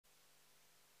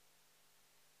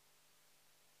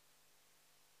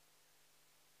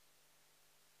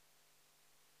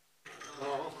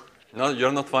No,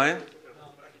 you're not fine?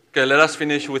 Okay, let us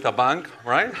finish with a bang,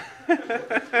 right?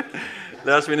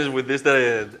 Let us finish with this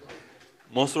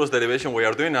monstrous derivation we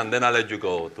are doing, and then I'll let you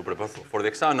go to prepare for the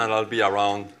exam, and I'll be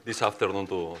around this afternoon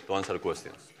to answer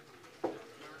questions.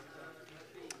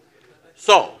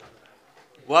 So,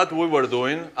 what we were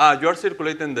doing, you are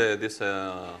circulating this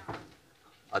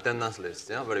attendance list,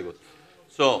 yeah, very good.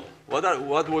 So,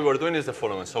 what we were doing is the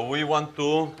following. So we want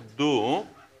to do,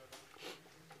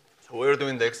 so we're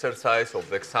doing the exercise of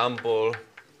the example,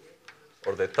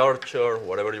 or the torture,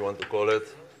 whatever you want to call it,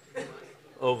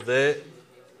 of the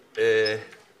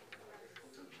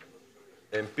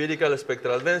empirical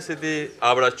spectral density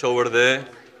average over the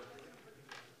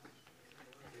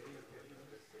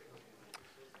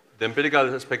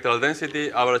empirical spectral density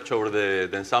average over the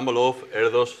ensemble of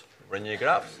Erdos-Renyi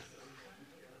graphs.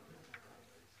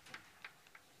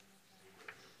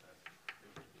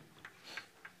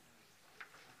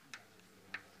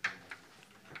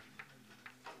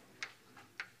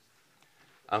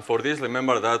 And for this,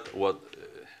 remember that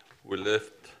we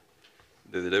left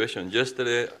the derivation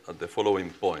yesterday at the following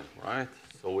point, right?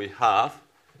 So we have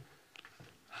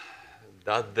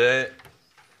that the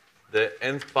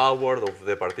nth power of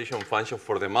the partition function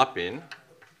for the mapping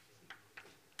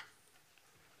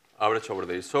average over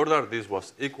the disorder, this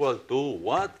was equal to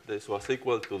what? This was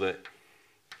equal to the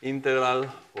integral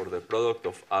for the product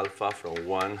of alpha from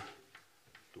 1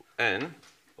 to n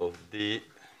of d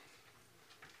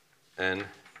n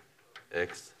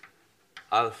x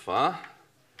alpha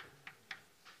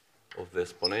of the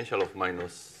exponential of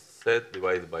minus z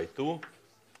divided by 2,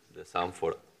 the sum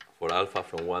for alpha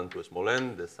from 1 to small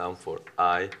n, the sum for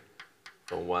I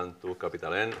from 1 to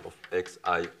capital N of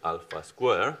xi alpha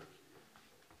square,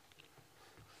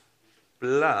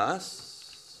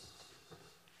 plus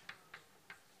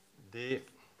d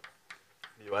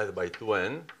divided by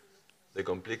 2n, the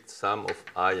complete sum of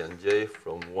I and j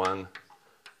from 1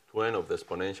 to n of the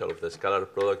exponential of the scalar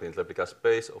product in replica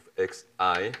space of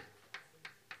xi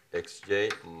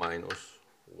xj minus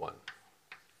 1.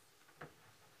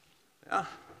 Yeah.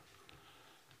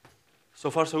 So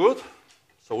far, so good.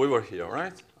 So we were here,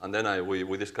 right? And then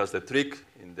we discussed the trick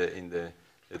the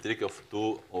trick of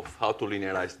how to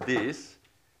linearize this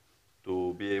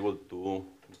to be able to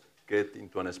get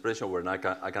into an expression where I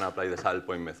can apply the saddle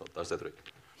point method. That's the trick.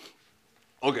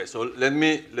 Okay, so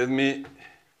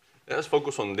let's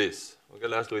focus on this. Okay,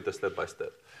 let's do it step by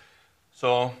step.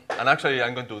 So, and actually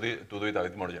I'm going to do it a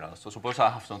bit more general. So suppose I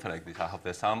have something like this. I have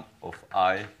the sum of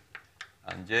I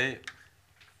and j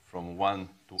from 1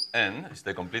 to n. It's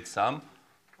the complete sum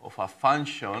of a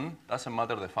function, doesn't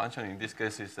matter the function, in this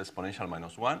case it's exponential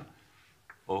minus 1,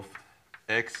 of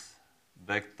x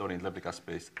vector in replica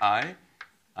space I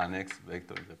and x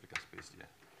vector in replica space j.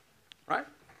 Right?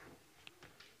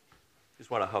 This is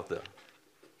what I have there.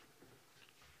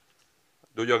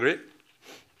 Do you agree?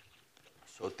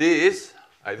 So this,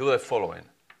 I do the following.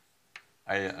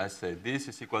 I say this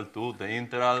is equal to the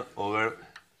integral over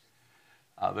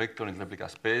a vector in replica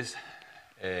space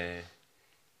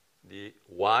dy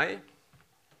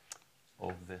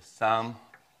of the sum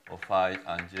of I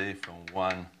and j from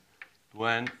 1 to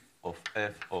n of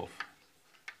f of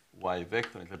y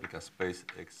vector in replica space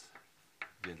x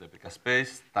in replica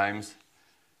space times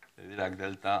the Dirac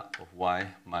delta of y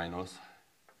minus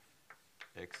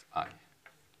xi.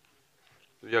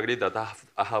 Do you agree that I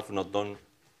have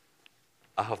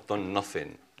done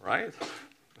nothing, right?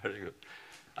 Very good.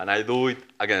 And I do it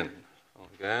again,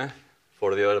 okay,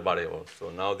 for the other variables.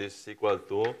 So now this is equal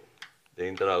to the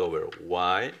integral over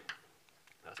y.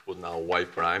 Let's put now y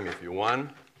prime if you want,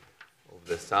 of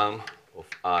the sum of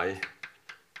I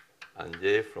and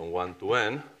j from 1 to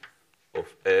n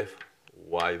of f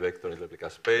y vector in replica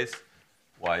space,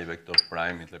 y vector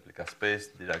prime in replica space,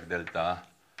 Dirac delta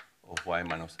of y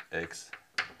minus x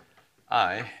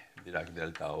I, Dirac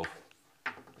delta of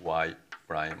y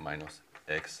prime minus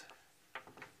x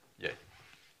j.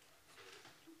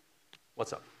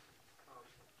 What's up?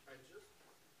 I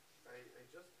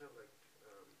just have like,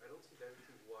 I don't see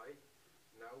density y.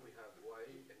 Now we have y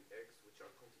and x, which are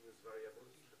continuous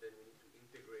variables, but then we need to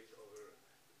integrate over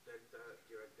delta,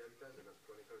 Dirac deltas, and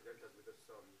astronomical deltas with a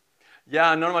sum.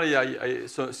 Yeah, normally,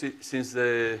 since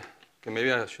okay,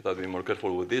 maybe I should have been more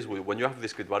careful with this. When you have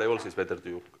discrete variables, it's better to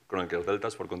use Kronecker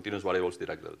deltas. For continuous variables,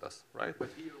 Dirac deltas, right? But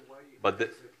here, y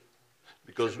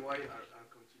because y are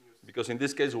continuous. Because in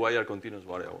this case, y are continuous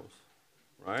variables,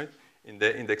 right? In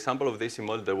the example of this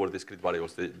model, there were discrete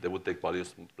variables. They would take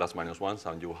values plus minus ones,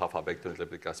 and you have a vector in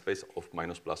replica space of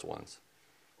minus plus ones.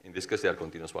 In this case, they are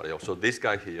continuous variables. So this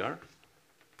guy here,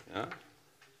 yeah,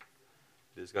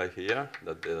 this guy here,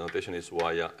 that the notation is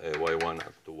y1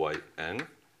 up to yn,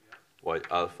 y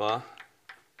alpha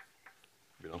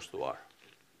belongs to R,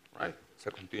 right? It's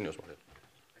a continuous variable.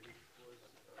 And it was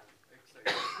x,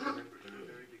 I don't remember in the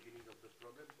very beginning of the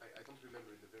problem. I don't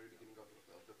remember in the very beginning of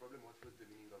the problem what was the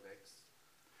meaning of x.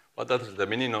 What is the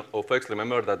meaning of x?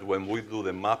 Remember that when we do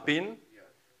the mapping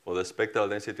for the spectral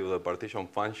density of the partition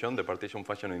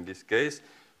function in this case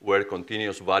were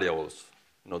continuous variables,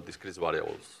 not discrete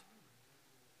variables.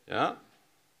 Yeah?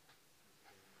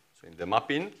 So in the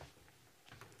mapping,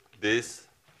 this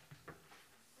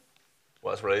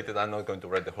was related, I'm not going to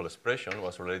write the whole expression,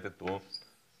 was related to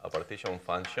a partition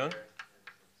function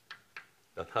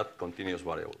that had continuous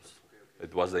variables.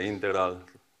 It was the integral,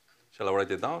 shall I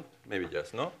write it down? Maybe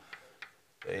yes, no?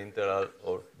 The integral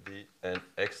of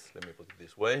dnx, let me put it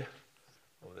this way,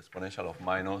 of the exponential of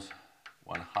minus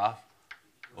 1/2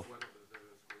 of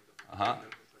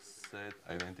set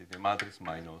identity matrix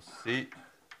minus c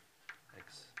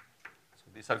x. So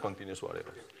these are continuous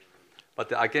variables.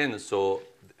 But again, so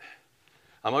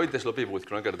I'm a bit sloppy with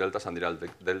Kronecker deltas and Dirac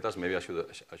deltas. Maybe I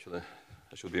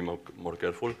should be more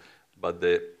careful. But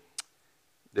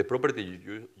the property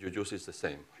you use is the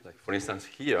same. Like for instance,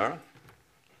 here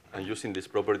I'm using this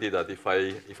property that if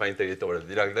I integrate over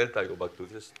the Dirac delta, I go back to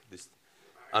this.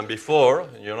 And before,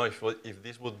 you know, if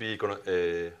this would be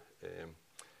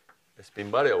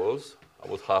spin variables, I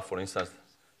would have, for instance,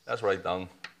 let's write down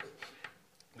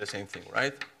the same thing,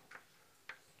 right?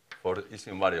 For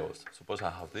spin variables. Suppose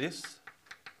I have this.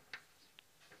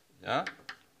 Yeah?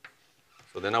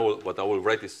 So then what I will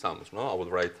write is sums, no? I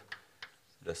will write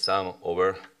the sum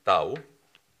over tau,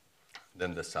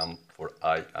 then the sum for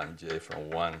I and j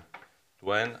from 1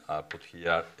 to n. I put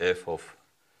here f of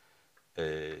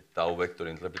tau vector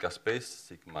in replica space,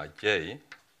 sigma j,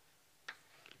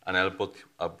 and I'll put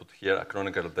here a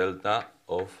Kronecker delta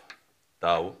of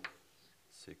tau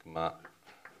sigma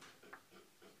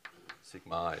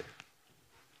I.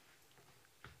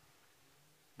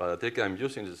 But the trick I'm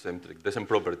using is the same trick, the same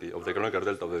property of the Kronecker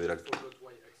delta of the Dirac.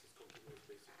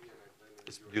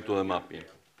 It's due to the mapping.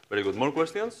 Very good. More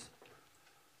questions?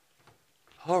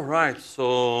 All right.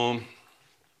 So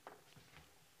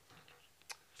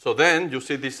then you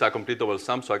see this is a completable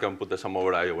sum, so I can put the sum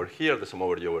over I over here, the sum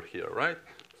over j over here, right?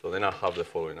 So then I'll have the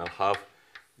following. I'll have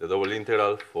the double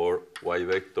integral for y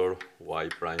vector, y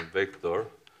prime vector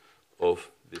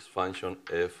of this function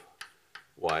f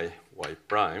y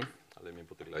prime. Let me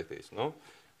put it like this, no?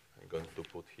 I'm going to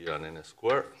put here an n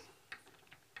squared.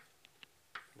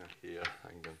 And here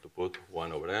I'm going to put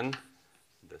 1 over n,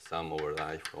 the sum over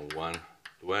I from 1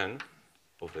 to n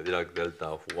of the Dirac delta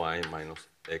of y minus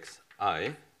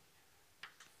xi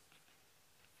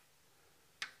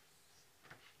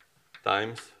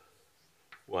times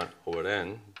 1 over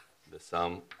n, the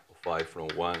sum of I from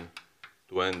 1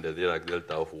 to n, the Dirac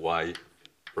delta of y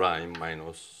prime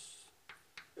minus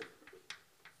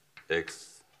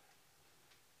x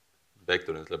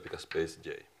vector in replica space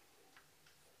j.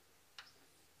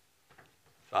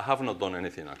 So I have not done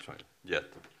anything actually yet.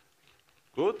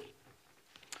 Good.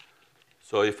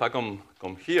 So if I come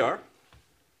here,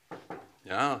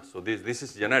 yeah, so this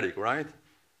is generic, right?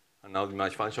 And now my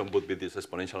function would be this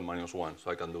exponential minus 1.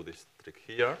 So I can do this trick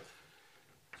here.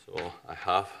 So I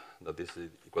have that this is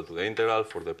equal to the integral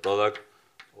for the product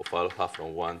of alpha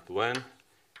from 1 to n,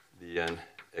 dn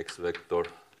x vector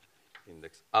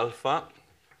index alpha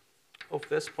of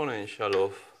the exponential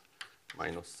of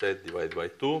minus z divided by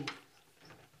 2,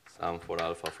 sum for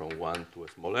alpha from 1 to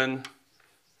small n,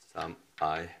 sum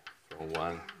I from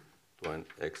 1 to n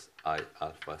xi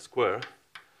alpha squared,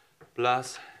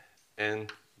 plus n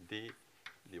d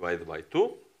divided by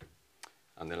 2.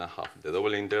 And then I have the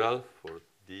double integral for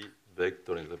d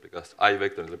vector in replica, I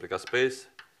vector in replica space,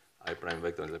 I prime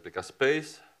vector in replica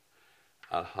space.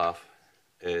 I'll have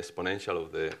a exponential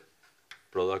of the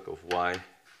product of y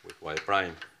with y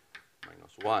prime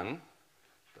minus 1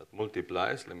 that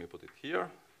multiplies, let me put it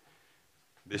here,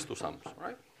 these two sums,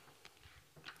 right?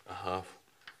 I have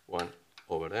 1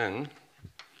 over n,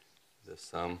 the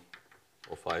sum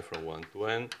of I from 1 to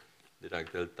n,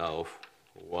 Dirac delta of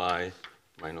y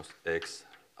minus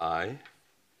xi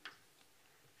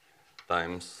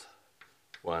times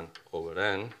 1 over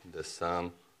n, the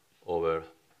sum over,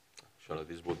 actually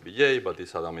this would be j, but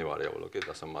it's a dummy variable, okay, it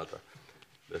doesn't matter.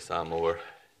 The sum over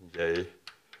j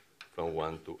from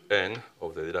 1 to n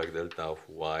of the Dirac delta of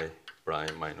y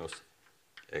prime minus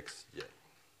xj.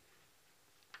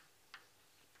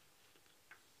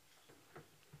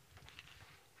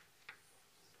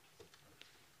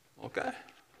 Okay?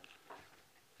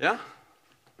 Yeah?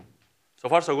 So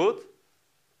far, so good?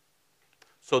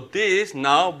 So this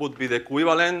now would be the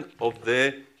equivalent of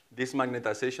this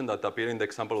magnetization that appeared in the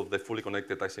example of the fully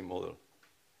connected IC model.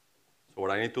 So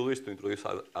what I need to do is to introduce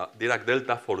a Dirac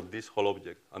delta for this whole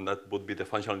object, and that would be the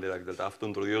functional Dirac delta. I have to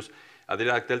introduce a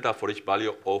Dirac delta for each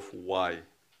value of y.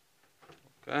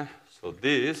 Okay, so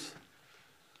this,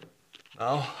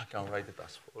 now I can write it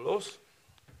as follows.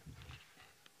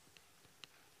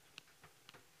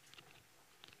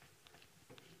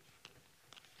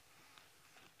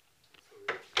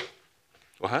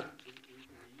 Go ahead. We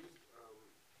used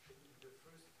the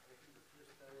first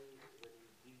time when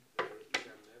we did the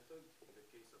EDA method, in the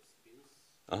case of spins,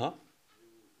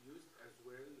 you used as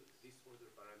well this order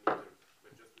parameter,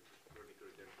 but just with the particular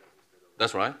deltas instead of.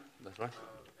 That's right. That's right.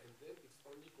 And then it's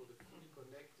only for the fully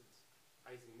connected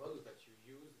IC model that you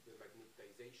use the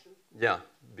magnetization. Yeah,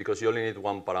 because you only need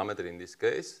one parameter in this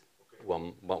case, okay.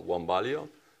 one value.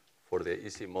 For the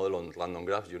EC model on random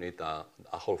graphs, you need a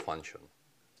whole function.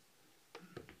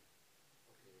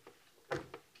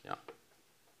 Yeah.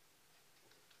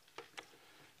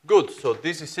 Good, so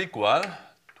this is equal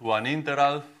to an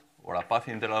integral or a path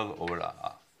integral over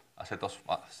a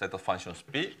set of functions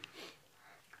P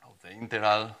of the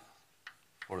integral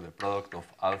for the product of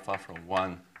alpha from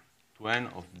 1 to n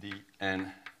of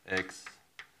dn x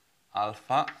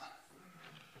alpha.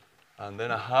 And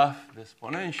then I have the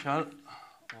exponential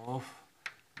of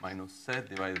minus z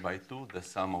divided by 2, the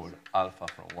sum over alpha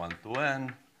from 1 to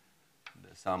n,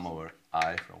 the sum over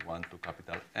I from 1 to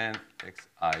capital N,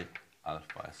 xi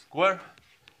alpha squared,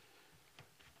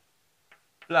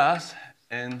 plus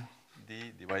n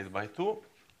d divided by 2,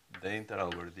 the integral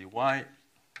over dy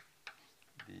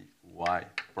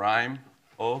prime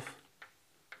of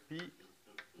py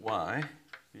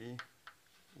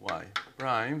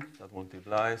prime that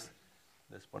multiplies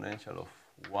the exponential of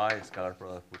y scalar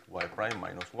product with y prime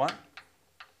minus 1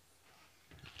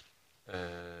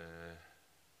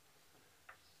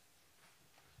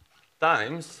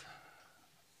 times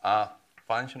a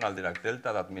functional Dirac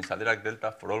delta. That means a Dirac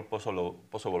delta for all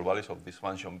possible values of this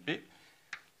function p.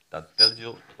 That tells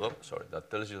you,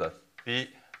 that p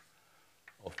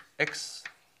of x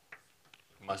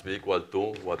must be equal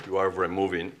to what you are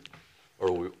removing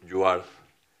or you are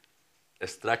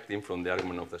extracting from the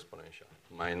argument of the exponential,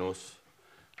 minus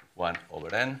 1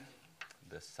 over n,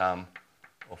 the sum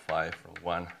of I from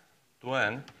 1 to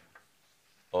n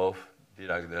of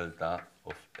Dirac delta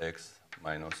of x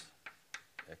minus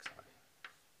xi.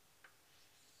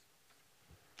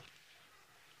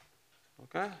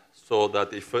 Okay, so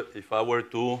that if I were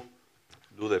to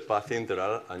do the path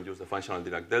integral and use the functional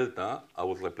Dirac delta, I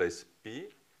would replace p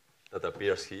that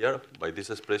appears here by this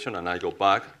expression, and I go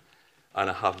back and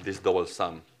I have this double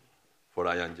sum for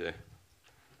I and j.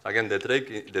 Again, the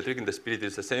trick in the spirit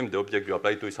is the same. The object you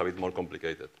apply to is a bit more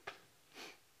complicated.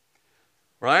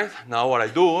 Right? Now what I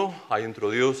do, I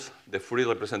introduce the Fourier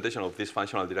representation of this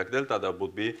functional Dirac delta. That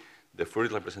would be the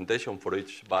Fourier representation for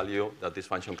each value that this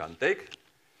function can take.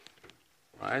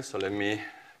 Right? So let me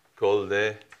call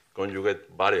the conjugate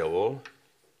variable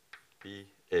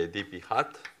dp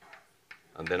hat.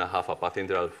 And then I have a path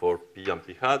integral for p and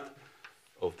p hat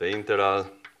of the integral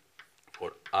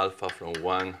for alpha from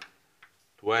 1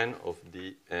 to n of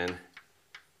dn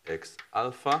x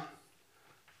alpha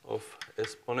of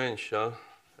exponential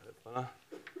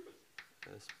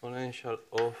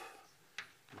of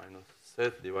minus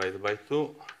z divided by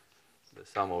 2, the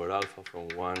sum over alpha from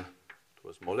 1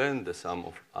 to small n, the sum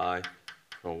of I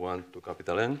from 1 to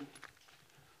capital N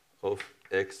of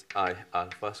xi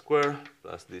alpha squared,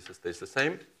 plus this stays the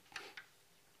same,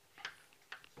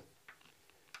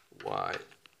 y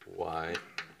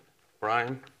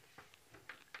prime,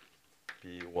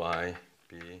 py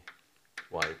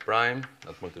prime,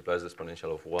 that multiplies the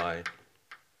exponential of y,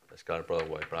 the scalar product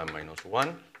y prime minus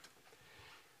 1.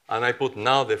 And I put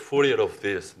now the Fourier of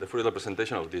this, the Fourier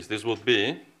representation of this. This would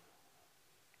be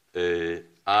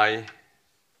I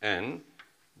n,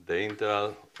 the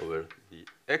integral over the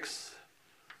x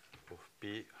of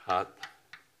p hat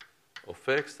of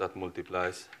x that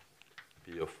multiplies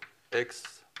p of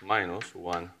x minus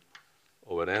 1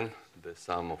 over n, the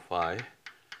sum of I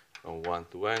from 1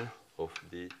 to n of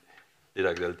the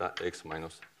Dirac delta x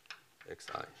minus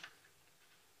xi.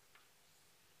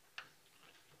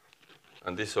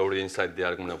 And this is already inside the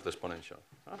argument of the exponential.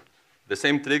 The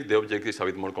same trick, the object is a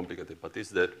bit more complicated, but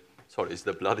it's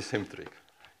the bloody same trick.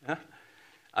 Yeah?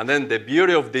 And then the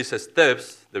beauty of these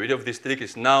steps, the beauty of this trick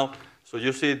is now, so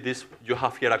you see this, you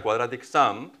have here a quadratic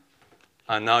sum,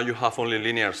 and now you have only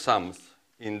linear sums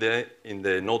in the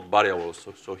node variables.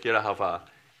 So here I have a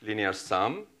linear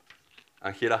sum,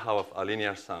 and here I have a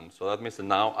linear sum. So that means that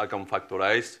now I can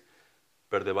factorize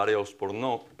per the variables per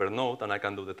node, and I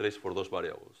can do the trace for those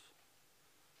variables.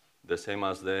 The same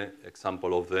as the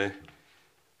example of the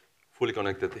fully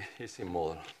connected easy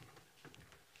model.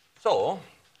 So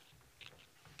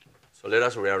let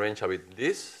us rearrange a bit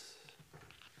this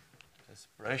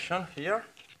expression here.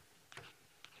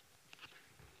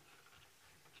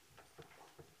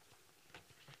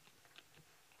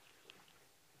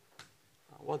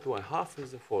 What do I have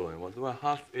is the following. What do I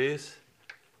have is,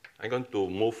 I'm going to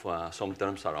move some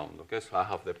terms around. Okay, so I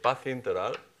have the path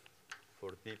integral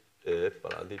for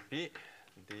dp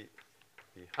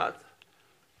hat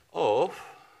of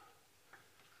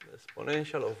the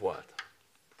exponential of what?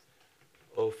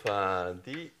 Of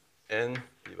dn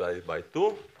divided by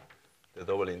 2, the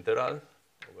double integral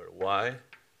over y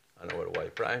and over y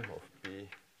prime of p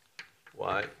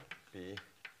y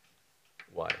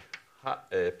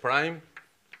prime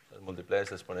that multiplies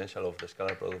the exponential of the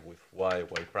scalar product with y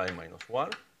prime minus 1.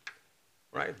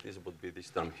 Right? This would be this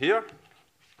term here,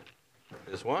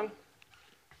 this one.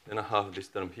 Then I have this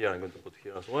term here, I'm going to put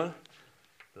here as well,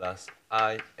 plus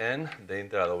in, the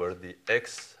integral over the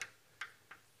x,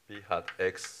 p hat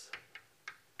x,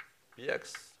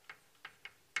 px.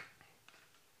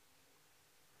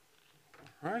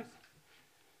 All right?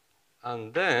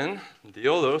 And then the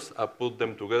others, I put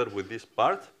them together with this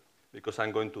part because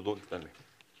I'm going to do, tell me.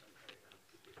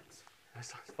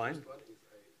 That's fine. First one is,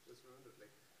 I just remembered, like,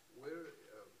 where,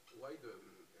 why the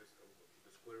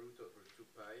square root over 2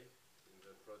 pi in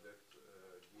the product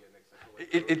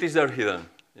dnx? It is there hidden,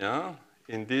 yeah.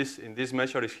 In this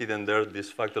measure is hidden there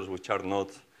these factors which are not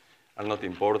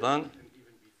important. And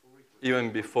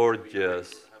even before,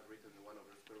 Yes. have written 1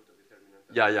 over square root of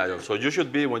determinant. Yeah. So you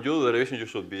should be, when you do the derivation, you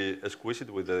should be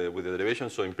exquisite with the derivation.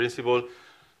 So in principle,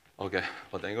 okay,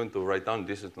 what I'm going to write down,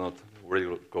 this is not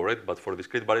really correct, but for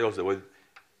discrete variables,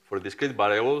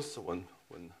 when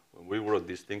we wrote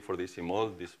this thing for this model,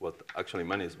 this what actually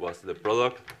meant was the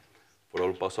product for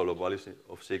all possible values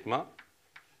of sigma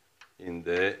in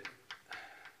the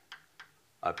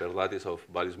upper lattice of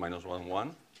values minus 1,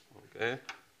 1, okay,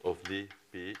 of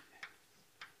dp,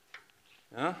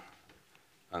 yeah?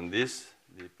 And this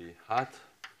dp hat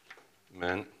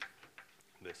meant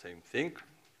the same thing.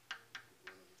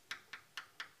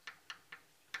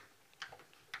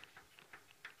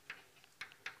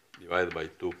 Divided by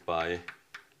 2 pi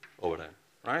over n,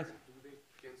 right? Do they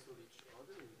cancel each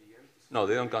other in the end? No,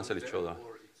 they don't cancel each other.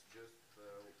 Or it's just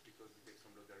because we take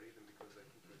some logarithm, because I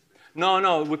think it's the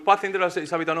No, with path integrals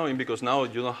it's a bit annoying because now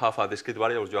you don't have a discrete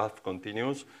variables, you have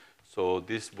continuous. So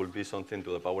this will be something to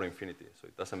the power infinity. So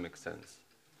it doesn't make sense.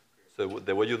 So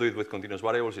the way you do it with continuous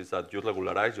variables is that you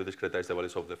regularize, you discretize the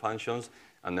values of the functions,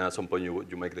 and then at some point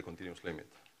you make the continuous limit.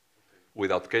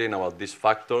 Without caring about these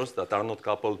factors that are not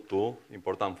coupled to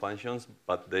important functions,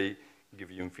 but they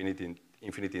give you infinity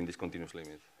in this continuous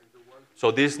limit. So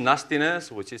this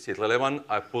nastiness, which is irrelevant,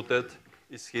 I put it,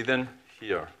 is hidden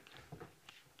here,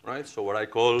 right? So what I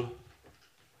call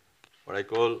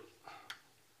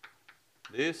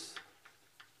this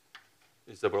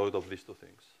is the product of these two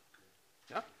things.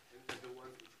 Yeah? And the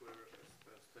ones which were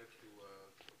stuck to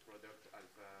product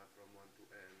alpha from 1 to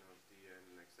n of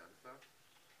dnx alpha.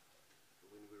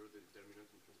 When we wrote the determinant,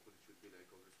 in principle, it should be like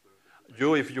over square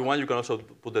root. If you want, you can also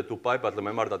put the 2 pi, but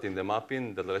remember that in the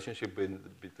mapping, the relationship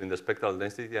between the spectral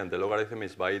density and the logarithm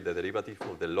is by the derivative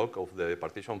of the log of the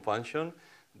partition function.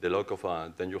 The log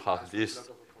of, then you have this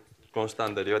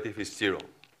constant derivative is 0,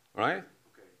 right?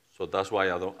 Okay. So that's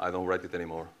why I don't write it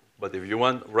anymore. But if you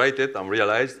want, write it and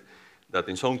realize that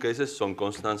in some cases, some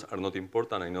constants are not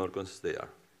important, and in other cases, they are.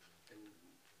 And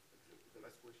the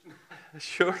last question.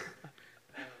 Sure.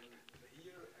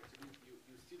 Here, actually,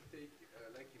 you still take,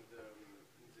 like in the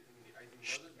Ising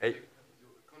model, Hey. you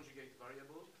conjugate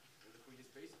variable, and the Fourier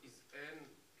space is n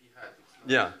p hat. It's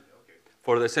not Yeah. Okay.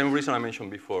 For the same reason I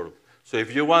mentioned before. So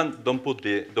if you want, don't put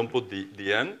the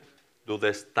n, do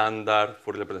the standard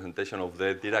Fourier representation of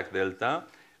the Dirac delta,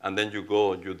 and then you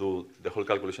do the whole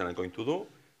calculation I'm going to do.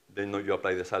 Then you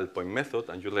apply the saddle point method,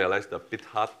 and you realize that p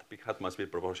hat must be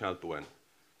proportional to n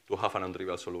to have a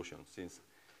non-trivial solution. Since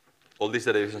all these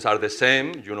derivations are the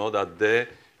same, you know that the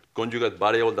conjugate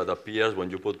variable that appears when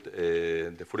you put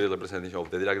the Fourier representation of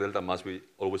the Dirac delta must be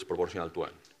always proportional to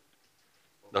n.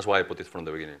 That's why I put it from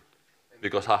the beginning,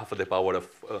 because I have the power of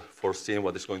foreseeing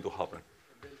what is going to happen.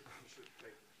 And then we should,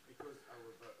 like, because our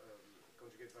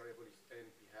conjugate variable is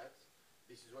n p hat,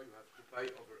 this is why you have 2 pi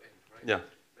over n, right? Yeah.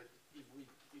 But if we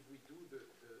do the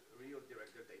real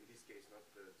Dirac delta, in this case, not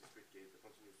the discrete case, the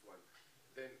continuous one,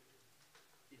 then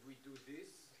if we do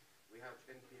this, we have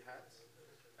n p hat,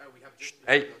 we have just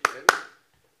p Hey. hat, not n,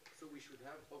 so we should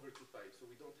have over 2 pi. So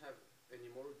we don't have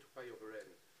anymore to pi over n.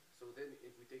 So then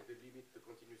if we take the limit, the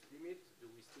continuous limit, do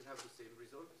we still have the same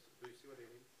result? Do you see what I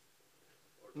mean?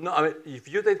 No, I mean, if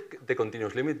you take the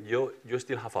continuous limit, you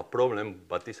still have a problem,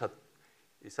 but it's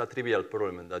a trivial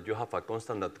problem that you have a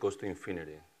constant that goes to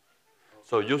infinity. Okay.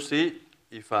 So you see,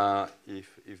 if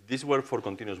this were for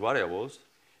continuous variables,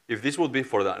 if this would be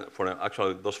for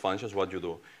actually those functions, what you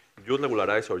do? You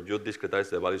regularize or you discretize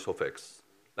the values of x,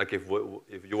 like if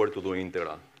you were to do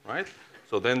integral, right?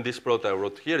 So then this product I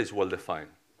wrote here is well defined.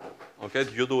 Okay,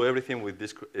 you do everything with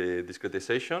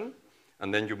discretization,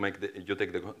 and then you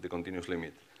take the continuous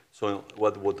limit. So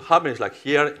what would happen is like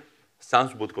here,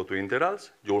 sums would go to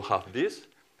integrals. You will have this,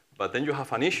 but then you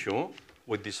have an issue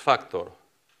with this factor,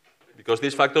 because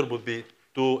this factor would be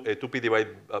 2p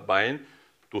divided by n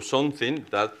to something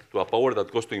to a power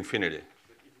that goes to infinity.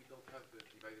 But if we don't have the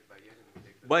divided by n, we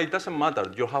take the Well, it doesn't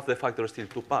matter. You have the factor still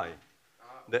 2pi.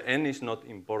 The n is not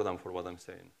important for what I'm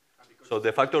saying. So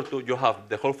the factor you have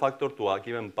the whole factor to a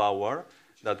given power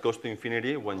that goes to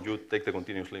infinity when you take the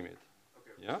continuous limit.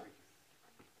 Okay. Yeah?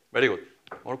 Very good.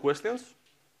 More questions?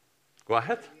 Go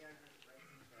ahead.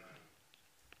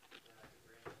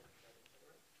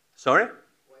 Sorry?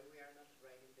 Why we are not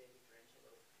writing the differential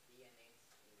of d and x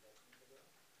in that integral?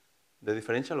 The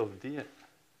differential of d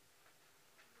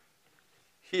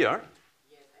here?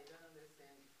 Yes, I don't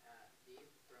understand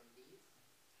this from this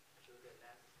to the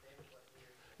last step. What we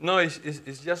are No,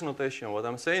 it's just notation. What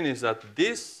I'm saying is that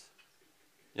this,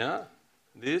 yeah,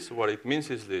 this, what it means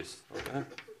is this, okay?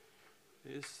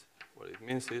 This, what it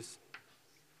means is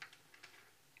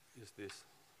this.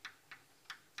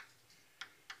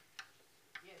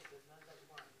 Yes, but not that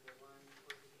one. The one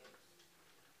for the x.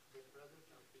 The product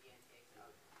of d and x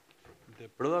out. The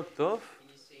product of And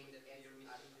he's saying that you're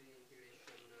missing the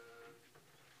integration,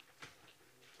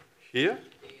 here?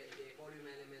 the volume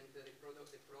element, the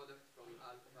product from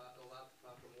alpha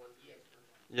from 1 to Yes.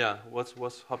 Yeah,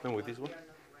 what's happened with this one? We are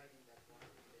not writing that one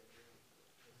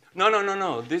in the new.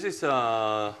 No. This is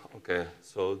okay.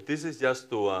 So this is just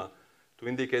to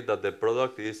indicate that the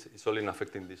product is only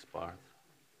affecting this part.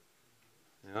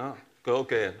 Yeah.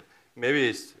 Okay.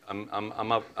 Maybe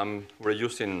I'm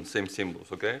reusing same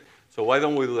symbols. Okay. So why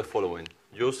don't we do the following?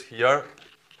 Use here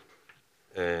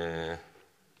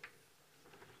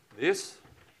this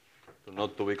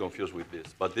not to be confused with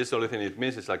this. But this only thing it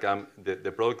means is like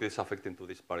the product is affecting to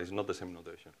this part. It's not the same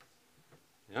notation.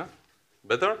 Yeah.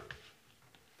 Better?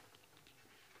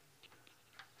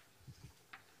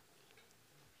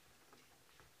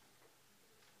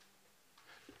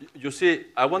 You see,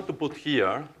 I want to put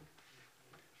here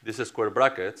these square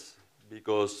brackets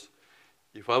because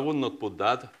if I would not put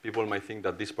that, people might think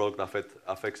that this product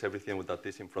affects everything that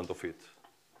is in front of it.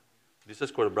 These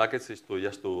square brackets is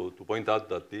just to point out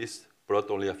that this product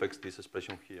only affects this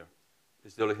expression here.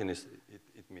 It's the only thing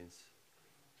it means.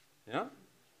 Yeah?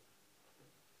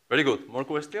 Very good. More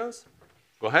questions?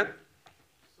 Go ahead.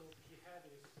 So p-hat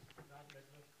is not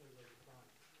mathematically well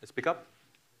defined. Speak up.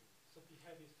 So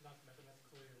p-hat is not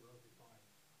mathematically well defined.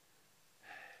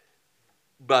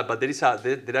 But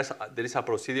there is a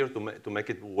procedure to make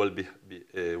it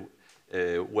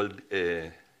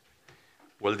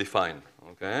well defined,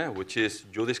 okay? Which is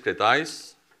you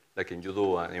discretize, like you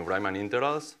do in Riemann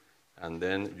integrals, and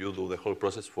then you do the whole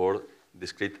process for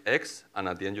discrete x, and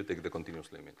at the end you take the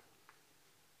continuous limit.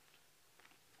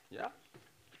 Yeah?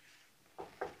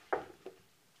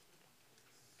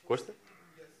 Question?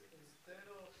 Yes, instead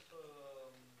of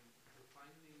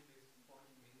defining this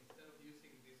function, instead of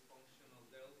using this functional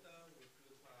delta, we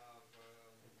could have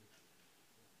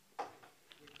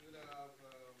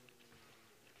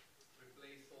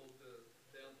replace all the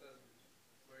deltas which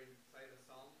were inside a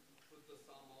sum, put the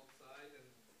sum outside, and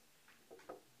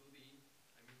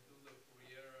do the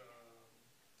Fourier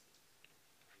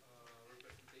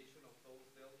representation of those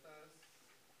deltas,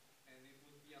 and it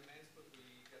would be a mess, but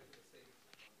we get to the same.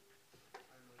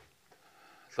 I don't know.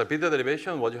 Repeat the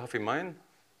derivation, what you have in mind.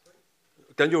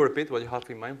 Can you repeat what you have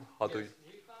in mind? How Yes, do you?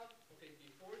 we have, okay,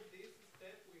 before this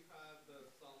step, we had the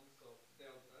sums of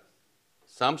deltas.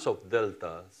 Sums of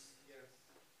deltas. Yes.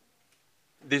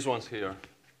 These ones here.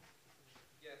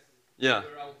 Yes. Yeah.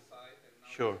 They're outside, and now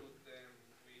Sure. we put them,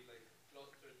 we like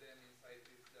cluster them inside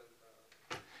this delta.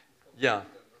 Yeah.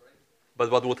 Delta, right?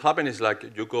 But what would happen is like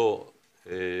you go,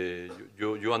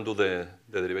 you undo the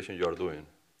derivation you are doing.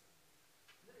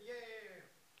 Yeah.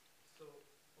 So,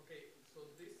 okay, so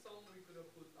this sum we could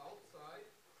have put outside.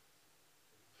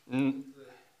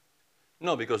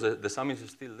 No, because the sum is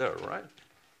still there, right?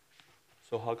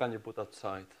 So how can you put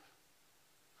outside?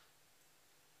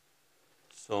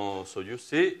 So you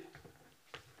see,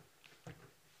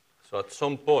 so at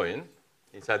some point,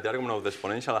 inside the argument of the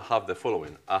exponential, I have the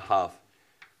following. I have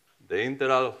the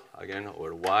integral, again,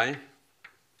 over y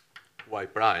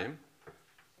prime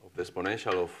of the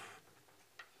exponential of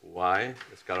y,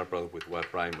 the scalar product with y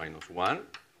prime minus 1.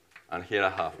 And here I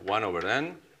have 1 over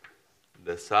n,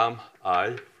 the sum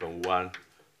I from 1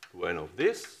 to n of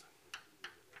this,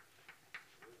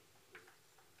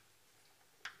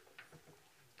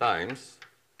 times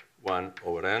 1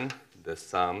 over n, the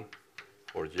sum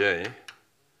for j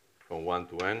from 1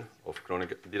 to n of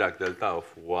Dirac delta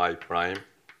of y prime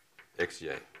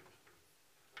xj.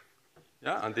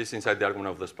 Yeah, and this is inside the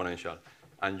argument of the exponential.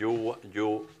 And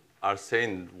you are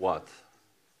saying what?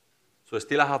 So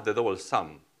still I have the double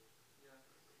sum.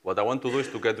 What I want to do is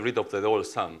to get rid of the double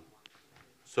sum.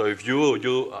 So if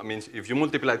if you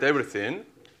multiply everything,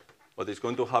 what is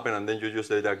going to happen, and then you use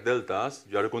the Dirac deltas,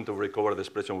 you are going to recover the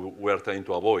expression we are trying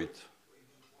to avoid.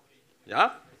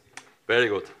 Yeah? Very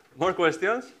good. More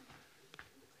questions?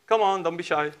 Come on, don't be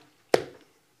shy.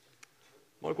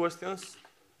 More questions?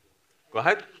 Go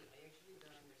ahead.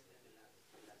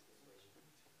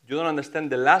 You don't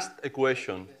understand the last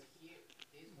equation.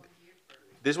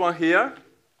 This one here?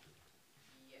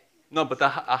 No, but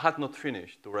I had not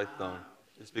finished to write down.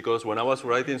 It's because when I was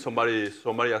writing, somebody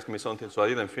asked me something, so I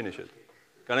didn't finish it.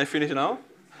 Can I finish now?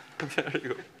 Very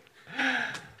good.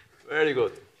 Very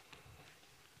good.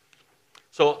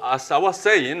 So as I was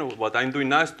saying, what I'm doing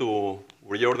now is to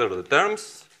reorder the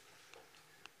terms.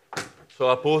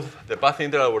 So I put the path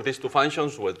integral over these two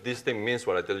functions. What this thing means,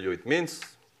 what I tell you it means.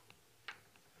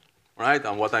 Right?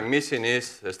 And what I'm missing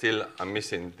is, I'm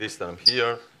missing this term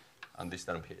here and this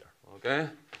term here. Okay?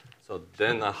 So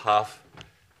then I have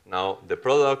now the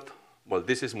product. Well,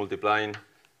 this is multiplying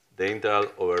the integral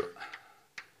over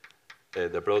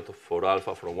the product for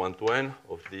alpha from 1 to n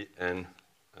of dn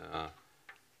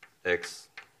x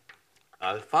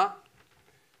alpha.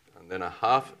 And then I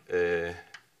have the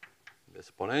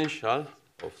exponential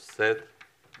of z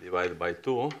divided by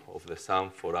 2 of the sum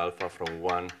for alpha from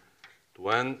 1 to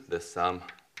n, the sum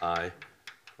I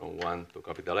from 1 to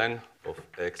capital N of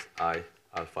xi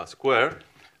alpha squared.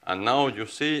 And now you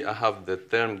see I have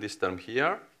this term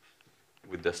here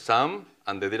with the sum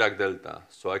and the Dirac delta.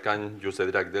 So I can use the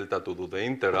Dirac delta to do the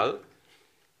integral.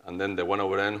 And then the 1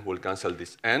 over n will cancel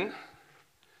this n.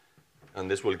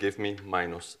 And this will give me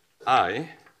minus I,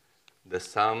 the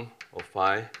sum of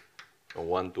I from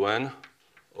 1 to n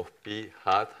of p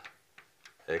hat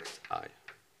xi.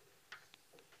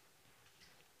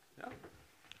 Yeah.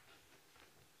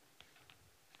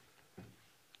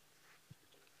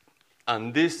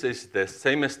 And this is the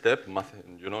same step,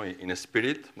 in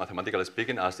spirit, mathematically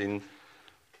speaking, as in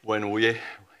when we,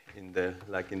 in the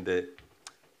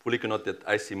fully connected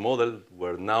IC model,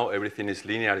 where now everything is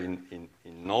linear in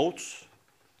nodes,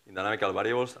 in dynamical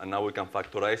variables, and now we can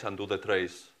factorize and do the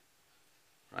trace,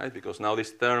 right? Because now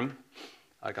this term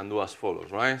I can do as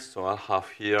follows, right? So I'll have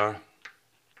here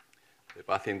the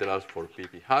path integrals for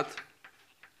pp hat,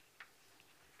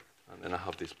 and then I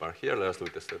have this part here. Let's do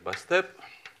it step by step.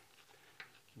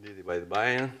 dn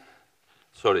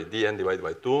divided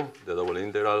by 2, the double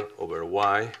integral over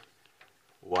y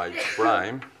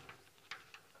prime,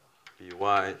 py,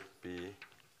 py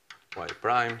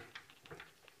prime,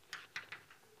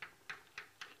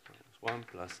 minus 1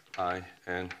 plus I,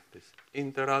 and this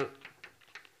integral,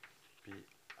 p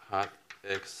hat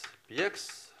x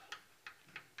px.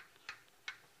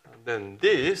 And then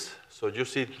this, so you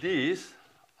see this,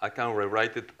 I can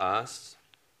rewrite it as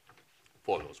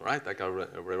follows, right? I can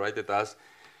rewrite it as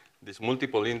this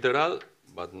multiple integral,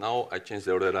 but now I change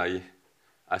the order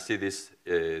I see these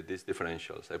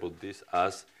differentials. I put this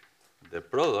as the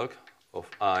product of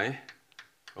I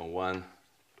from 1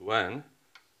 to n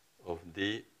of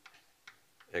the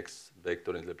x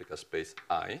vector in the replica space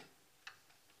I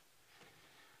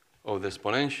of the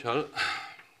exponential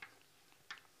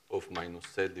of minus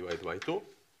z divided by 2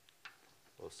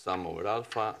 of sum over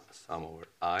alpha, sum over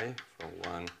I from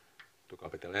 1 to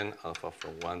capital N, alpha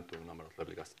from 1 to number of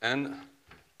replicas n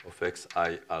of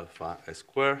xi alpha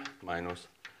squared minus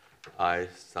I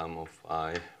sum of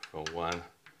I from 1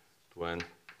 to n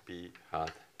p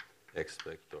hat x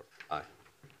vector I.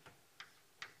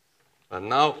 And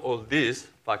now all this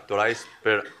factorized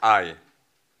per I.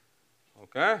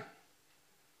 Okay? I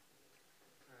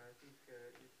think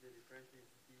if the differential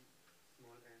is d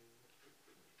small n.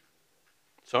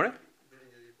 Sorry? In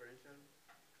the differential,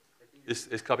 I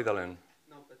think It's capital N.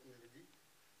 no, but in the d.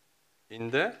 In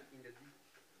the? In the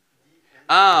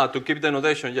d. To keep the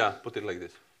notation, yeah, put it like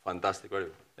this. Fantastic, very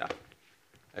good. Yeah,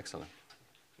 excellent.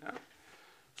 Yeah.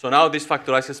 So now this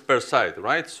factorizes per side,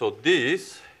 right? So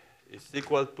this is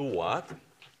equal to what?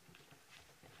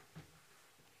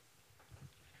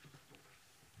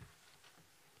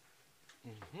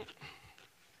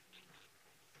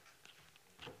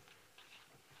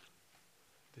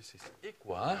 this is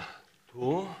equal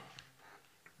to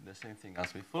the same thing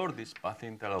as before, this path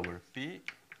integral over P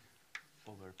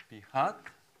hat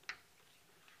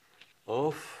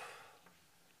of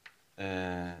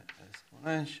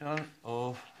exponential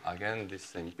of, again, this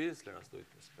same piece. Let us do it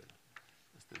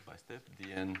step by step.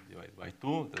 dn divided by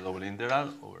 2, the double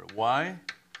integral over y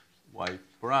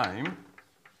prime,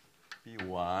 py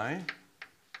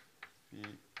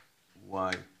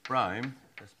prime,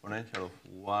 exponential of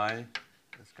y,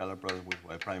 the scalar product with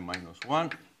y prime minus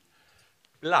 1,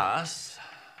 plus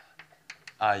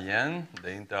in,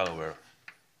 the integral over,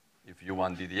 if you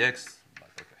want ddx, but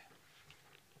okay,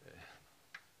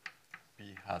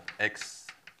 p hat x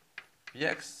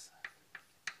px.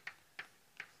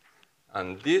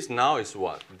 And this now is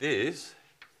what? This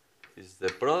is the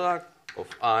product of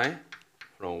I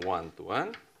from 1 to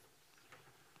n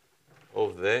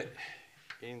of the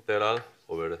integral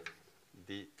over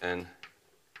dn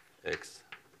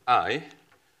xi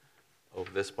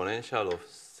of the exponential of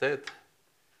z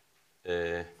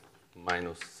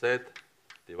minus z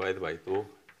divided by 2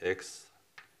 x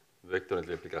vector in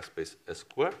the replica space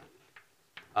square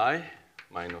I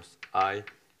minus I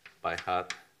pi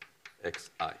hat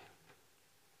xi.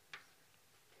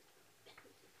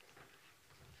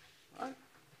 Right?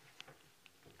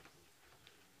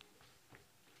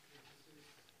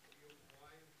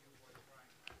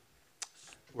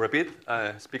 Repeat,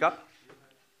 speak up.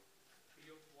 P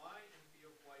of y and P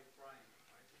of y prime,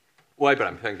 right? Y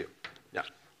prime, thank you. Yeah.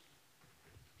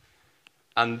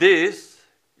 And this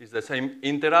is the same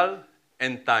integral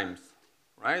n times,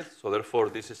 right? So therefore,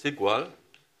 this is equal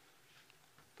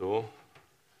to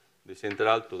this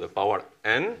integral to the power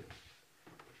n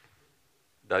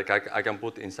that I can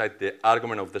put inside the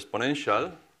argument of the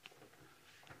exponential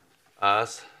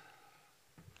as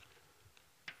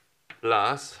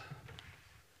plus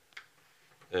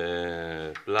n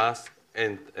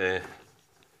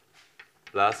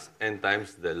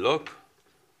times the log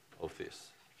of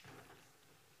this.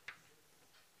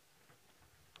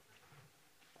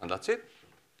 And that's it.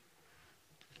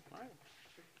 Right.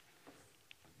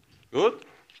 Good?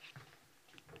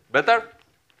 Better?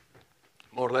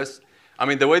 More or less. I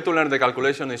mean, the way to learn the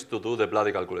calculation is to do the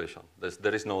bloody calculation.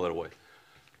 There is no other way.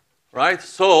 Right?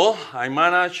 So I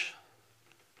managed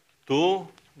to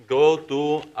go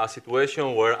to a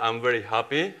situation where I'm very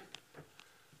happy.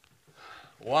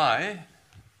 Why?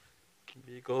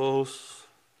 Because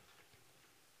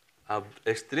an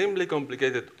extremely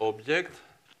complicated object,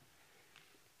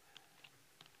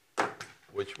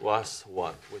 which was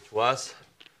what? Which was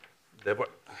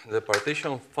the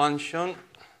partition function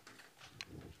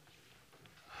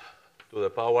to the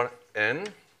power n,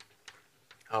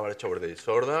 average over the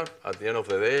disorder. At the end of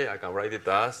the day, I can write it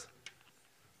as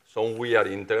some weird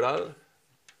integral,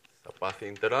 a path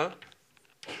integral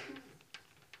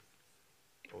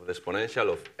of the exponential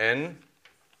of n,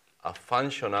 a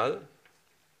functional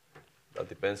that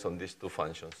depends on these two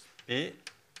functions, p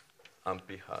and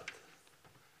p hat.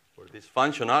 Where this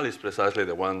functional is precisely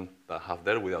the one that I have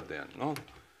there without the n, no?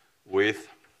 With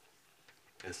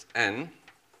Sn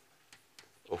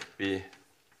of p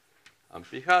and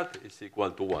p hat is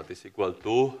equal to what? Is equal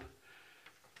to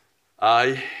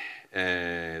I,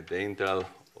 the integral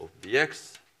of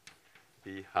dx,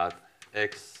 p hat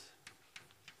x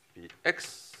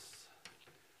px,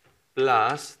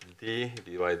 plus d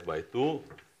divided by 2,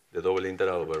 the double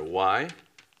integral over y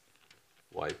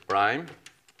prime,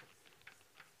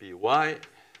 py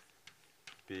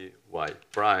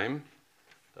prime,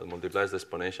 that multiplies the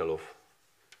exponential of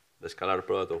the scalar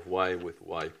product of y with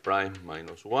y prime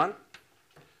minus 1,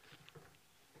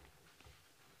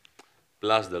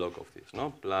 plus the log of this,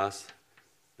 no? Plus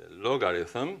the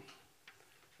logarithm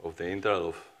of the integral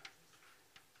of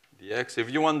dx.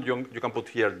 If you want, you can put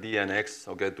here dnx,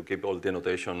 okay, to keep all the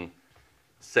notation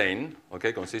sane,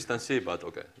 okay, consistency, but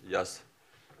okay, just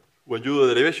when you do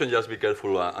the derivation, just be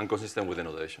careful and consistent with the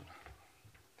notation.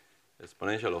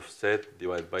 Exponential of z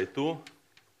divided by 2,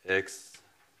 x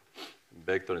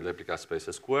vector in the replica space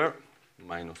square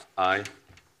minus I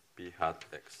p hat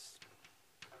x.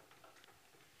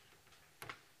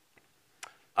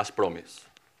 As promised.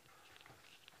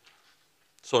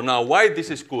 So now, why this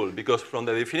is cool? Because from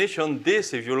the definition,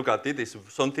 this, if you look at it, is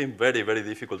something very, very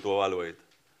difficult to evaluate.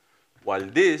 While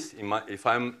this, if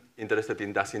I'm interested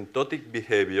in the asymptotic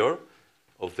behavior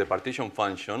of the partition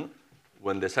function,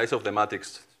 when the size of the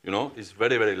matrix, you know, is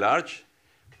very, very large,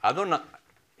 I don't know,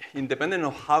 independent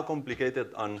of how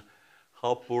complicated and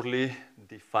how poorly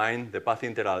defined the path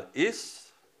integral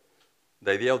is,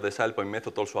 the idea of the saddle point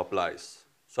method also applies.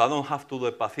 So I don't have to do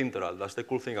a path integral. That's the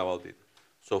cool thing about it.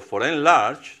 So for n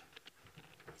large,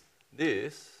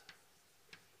 this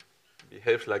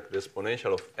behaves like the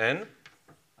exponential of n,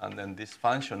 and then this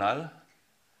functional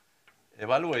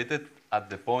evaluated at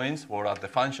the points where at the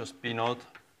functions p naught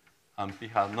and p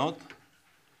hat naught,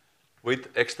 we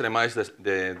extremize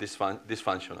this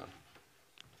functional.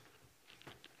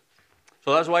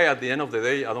 So that's why at the end of the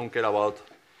day, I don't care about,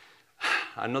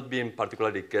 I'm not being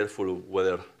particularly careful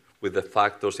whether with the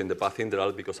factors in the path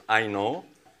integral, because I know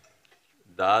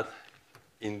that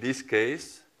in this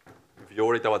case, if you're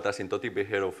worried about the asymptotic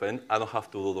behavior of n, I don't have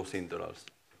to do those integrals.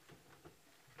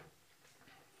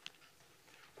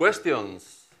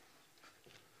 Questions?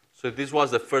 So this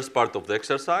was the first part of the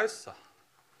exercise.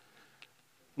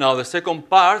 Now the second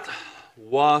part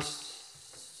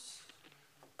was,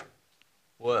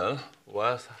 well,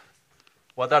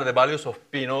 what are the values of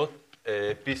p naught,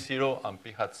 p0, and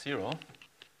p hat 0?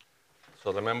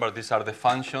 So remember, these are the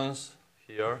functions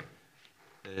here,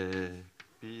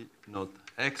 p naught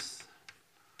x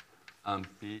and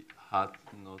p hat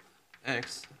naught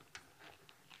x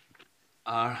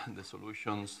are the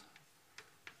solutions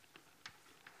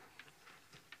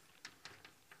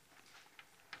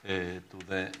to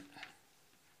the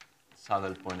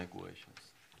saddle point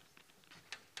equations.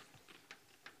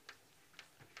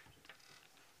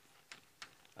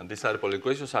 And these saddle point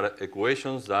equations are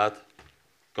equations that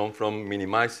come from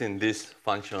minimizing this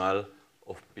functional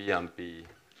of p and p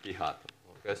hat.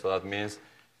 Okay, so that means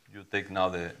you take now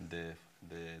the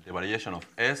variation of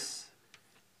s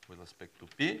with respect to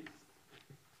p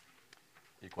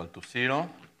equal to 0,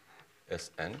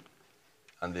 Sn,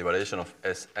 and the variation of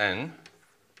Sn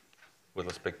with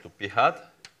respect to p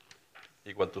hat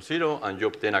equal to 0, and you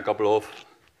obtain a couple of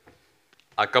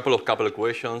couple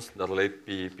equations that relate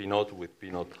p naught with p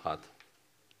naught hat.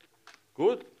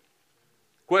 Good?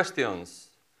 Questions?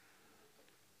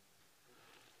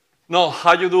 Now,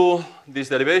 how you do this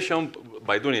derivation?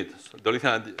 By doing it. So the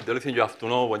only thing you have to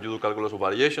know when you do calculus of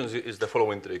variations is the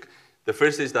following trick. The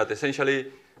first is that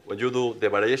essentially, when you do the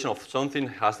variation of something,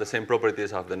 it has the same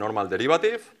properties as the normal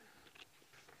derivative.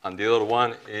 And the other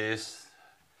one is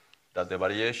that the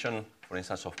variation, for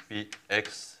instance, of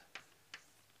px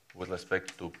with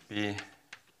respect to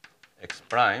px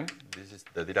prime, this is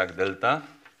the Dirac delta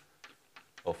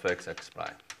of x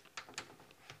prime.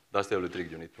 That's the only trick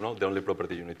you need to know, the only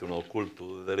property you need to know cool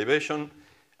to the derivation.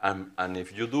 And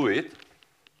if you do it,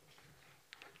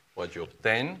 what you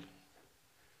obtain,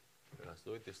 let's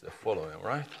do it, is the following,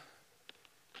 right?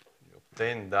 You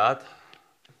obtain that,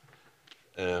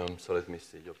 so let me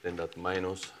see, you obtain that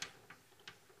minus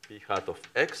p hat of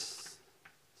x,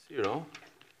 0,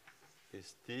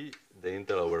 is t, the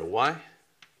integral over y,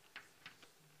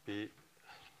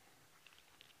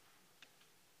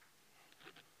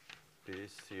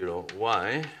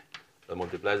 p0y, that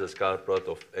multiplies the scalar product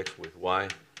of x with y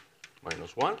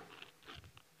minus 1.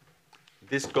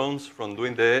 This comes from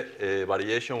doing the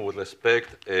variation with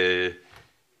respect p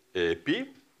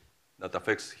that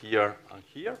affects here and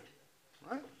here,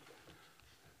 right?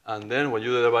 And then when you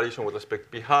do the variation with respect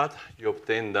p hat, you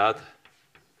obtain that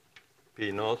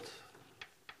p naught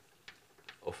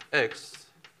of x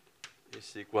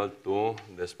is equal to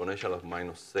the exponential of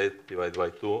minus z divided by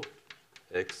 2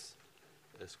 x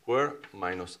squared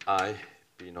minus I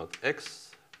p naught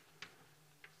x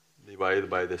divided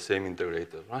by the same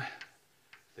integrator, right?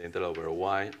 The integral over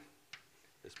y,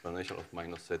 exponential of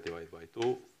minus z divided by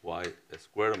 2 y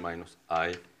squared minus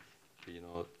I p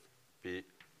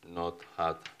naught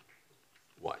hat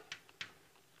y.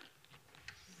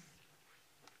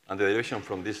 And the derivation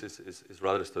from this is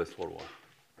rather straightforward.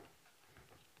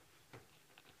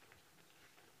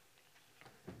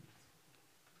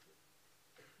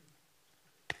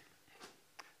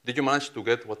 Did you manage to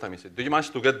get, what time is it? Did you manage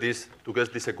to get these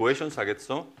equations? I guess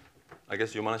so. I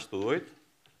guess you managed to do it.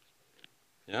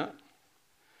 Yeah?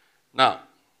 Now,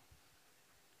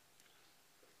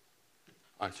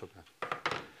 it's okay.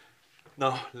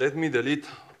 Now, let me delete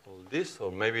all this,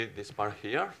 or maybe this part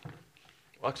here.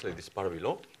 Or actually, this part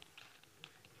below.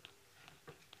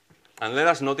 And let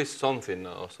us notice something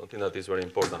now, something that is very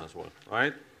important as well,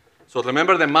 right? So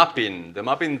remember the mapping. The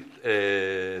mapping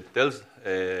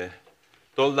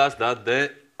told us that the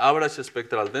average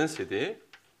spectral density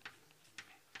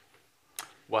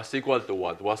was equal to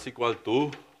what? Was equal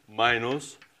to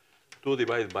minus 2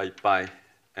 divided by pi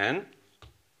n.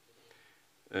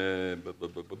 The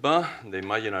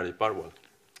imaginary part, well,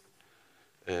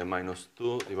 minus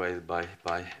 2 divided by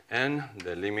pi n,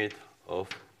 the limit of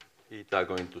eta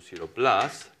going to 0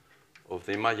 plus of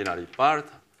the imaginary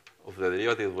part of the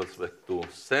derivative with respect to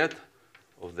z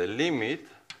of the limit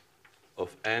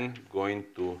of n going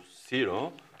to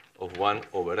 0 of 1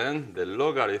 over n, the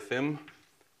logarithm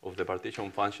of the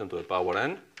partition function to the power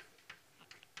n,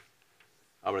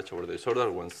 average over the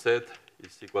disorder when z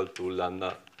is equal to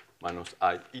lambda minus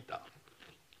I eta,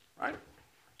 right?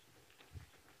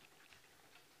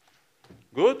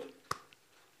 Good?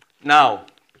 Now,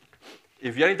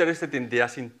 if you're interested in the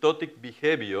asymptotic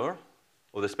behavior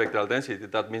of the spectral density,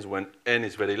 that means when n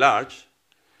is very large,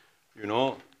 you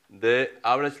know, the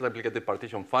average replicative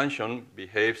partition function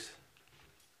behaves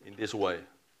in this way.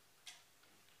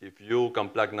 If you can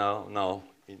plug now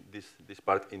in this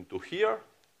part into here,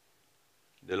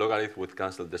 the logarithm would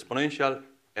cancel the exponential,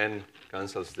 n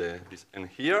cancels this n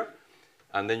here,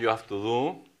 and then you have to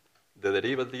do the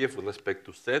derivative with respect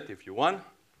to z, if you want,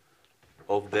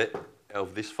 of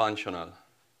this functional.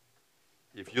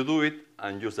 If you do it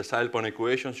and use the saddle point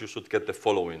equations, you should get the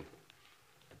following.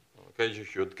 Okay, you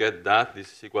should get that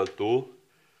this is equal to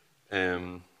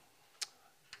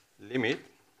limit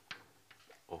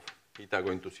of eta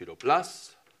going to 0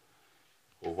 plus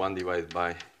of 1 divided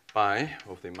by pi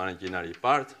of the imaginary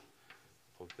part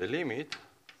of the limit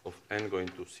of n going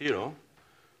to 0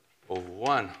 of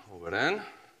 1 over n,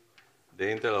 the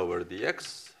integral over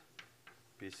dx,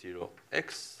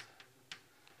 p0x,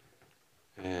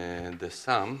 and the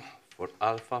sum for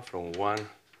alpha from 1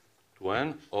 to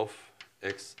n of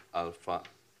x alpha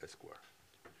squared.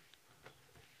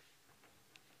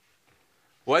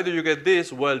 Why do you get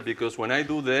this? Well, because when I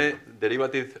do the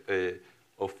derivative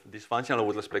of this function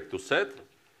with respect to z,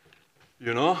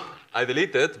 you know, I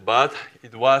deleted, but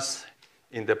it was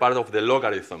in the part of the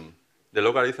logarithm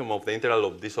of the integral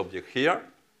of this object here.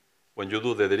 When you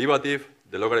do the derivative,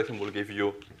 the logarithm will give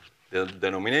you the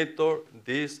denominator,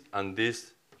 this, and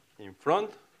this in front.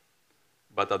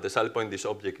 But at the saddle point, this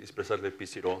object is precisely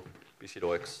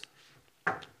P0x.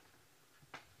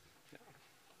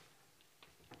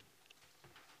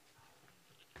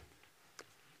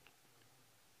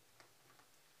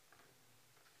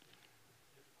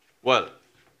 Well,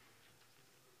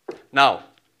 now,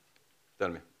 tell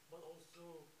me. But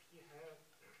also, he had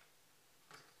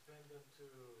dependent to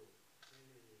the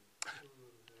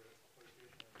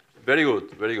Very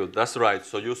good, very good. That's right.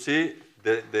 So you see,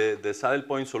 the saddle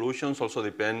point solutions also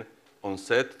depend on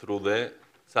z through the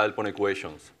saddle point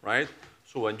equations, right?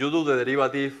 So when you do the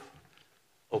derivative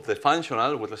of the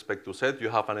functional with respect to z, you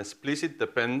have an explicit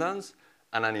dependence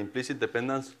and an implicit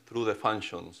dependence through the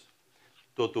functions.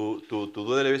 So to do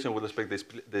the derivation with respect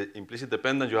to the implicit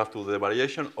dependence, you have to do the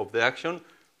variation of the action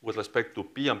with respect to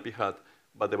p and p hat.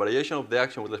 But the variation of the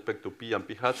action with respect to p and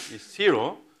p hat is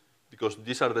 0 because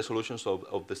these are the solutions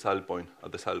of the saddle point,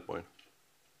 at the saddle point,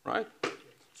 right?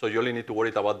 So you only need to worry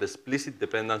about the explicit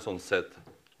dependence on z,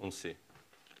 on C.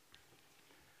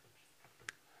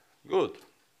 Good.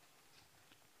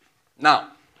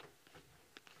 Now,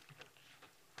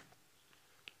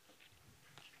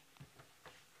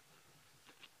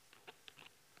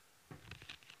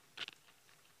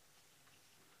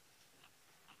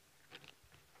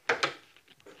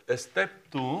 step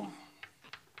 2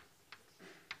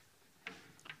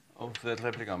 of the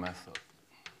replica method.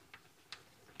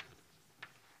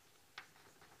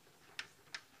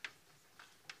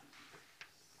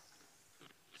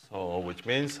 So, which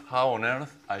means how on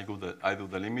earth I do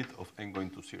the limit of n going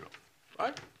to 0,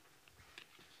 right?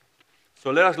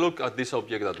 So let us look at this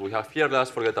object that we have here. Let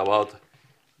us forget about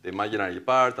the imaginary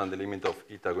part and the limit of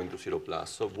eta going to 0 plus.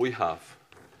 So we have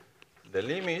the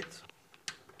limit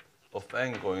of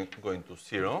n going to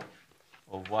 0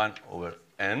 of 1 over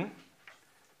n,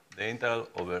 the integral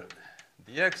over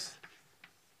dx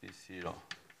p0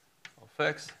 of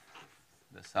x,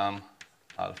 the sum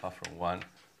alpha from 1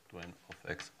 to n of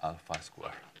x alpha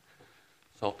squared.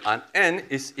 So an n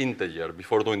is integer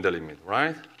before doing the limit,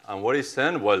 right? And what is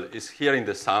n? Well, it's here in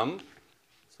the sum.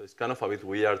 So it's kind of a bit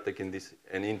weird taking this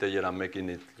an integer and making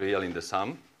it real in the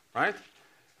sum, right?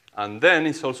 And then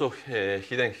it's also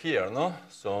hidden here, no?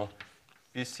 So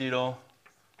P0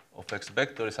 of x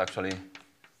vector is actually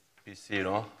P0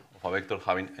 of a vector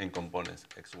having n components,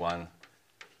 x1,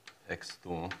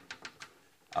 x2,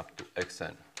 up to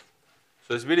xn.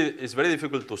 So it's very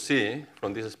difficult to see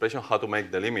from this expression how to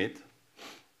make the limit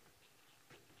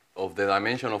of the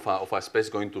dimension of a space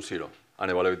going to 0 and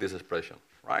evaluate this expression,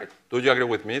 right? Do you agree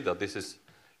with me that this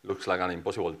looks like an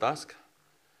impossible task?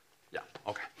 Yeah,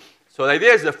 okay. So the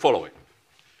idea is the following.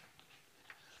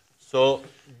 So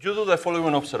you do the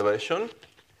following observation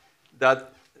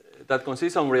that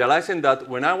consists on realizing that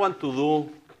when I want to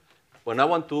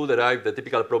derive the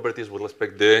typical properties with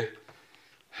respect to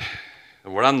the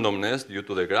randomness due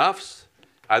to the graphs,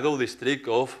 I do this trick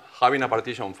of having a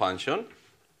partition function,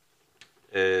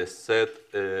 set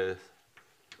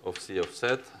of C of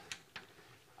Z,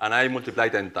 and I multiply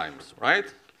it n times, right?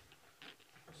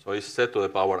 So it's Z to the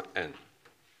power n,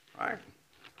 right?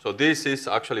 So this is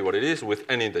actually what it is with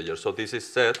n integers. So this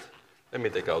is Z. Let me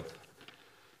take out.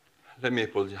 Let me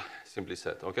pull simply Z,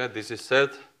 okay? This is Z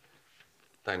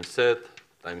times Z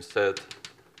times Z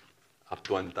up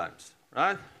to n times,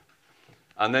 right?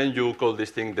 And then you call this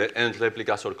thing the n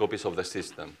replicas or copies of the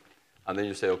system. And then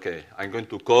you say, okay, I'm going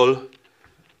to call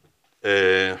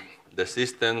the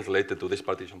system related to this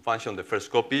partition function, the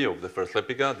first copy of the first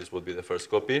replica. This would be the first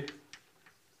copy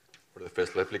for the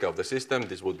first replica of the system.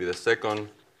 This would be the second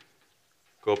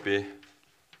copy,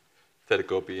 third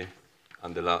copy,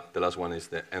 and the last one is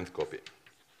the nth copy.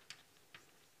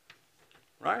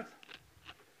 Right?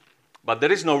 But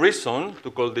there is no reason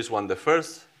to call this one the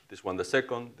first, this one the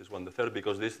second, this one the third,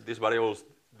 because these variables,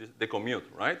 they commute,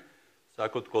 right? So I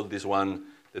could call this one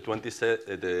the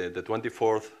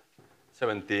 24th,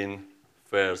 17th,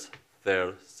 first,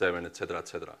 third, 7, etc.,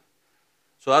 etc.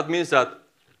 So that means that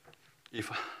if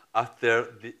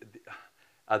after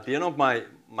at the end of my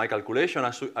calculation,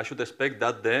 I should expect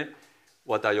that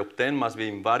what I obtain must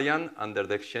be invariant under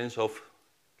the exchange of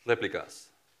replicas.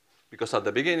 Because at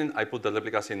the beginning, I put the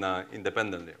replicas in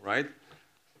independently, right?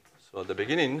 So at the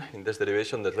beginning, in this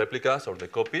derivation, the replicas or the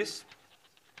copies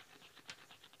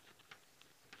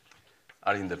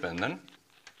are independent.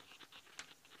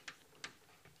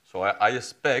 So I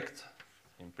expect,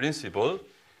 in principle,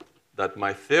 that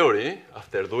my theory,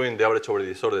 after doing the average over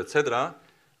the disorder, etc.,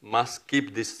 must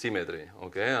keep this symmetry,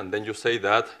 okay? And then you say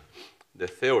that the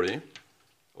theory,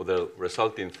 or the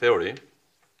resulting theory,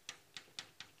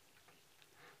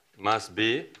 must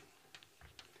be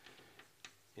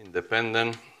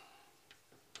independent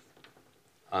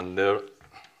under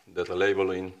the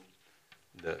relabeling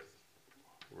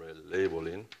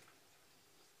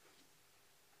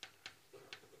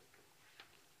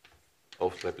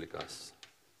of replicas.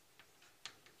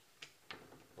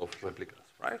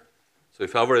 Right? So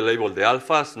if I relabel the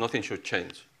alphas, nothing should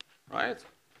change, right?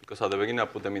 Because at the beginning I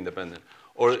put them independent.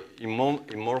 Or in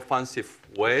more fancy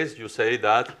ways, you say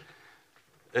that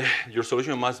your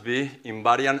solution must be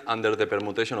invariant under the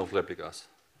permutation of replicas,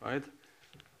 right?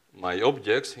 My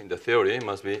objects in the theory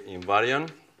must be invariant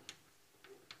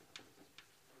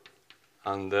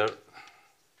under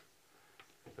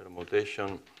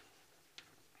permutation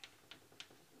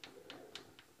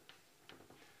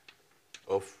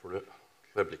of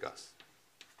replicas.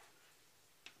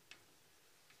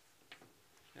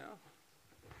 Yeah.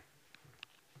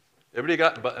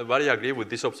 Everybody agree with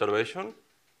this observation?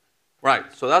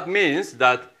 Right, so that means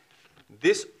that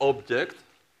this object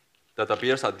that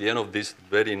appears at the end of this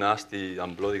very nasty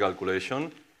and bloody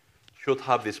calculation should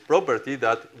have this property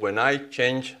that when I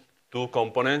change two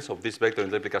components of this vector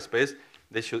in replica space,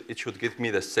 it should give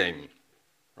me the same,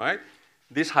 right?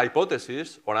 This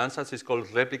hypothesis or ansatz is called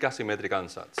replica symmetric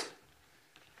ansatz.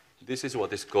 This is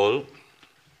what is called,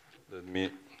 let me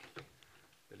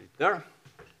delete there.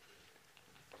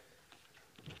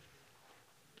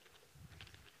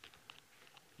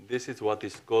 This is what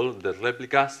is called the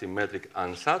replica symmetric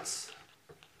ansatz.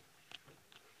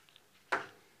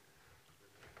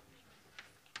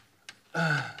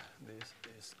 This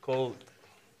is called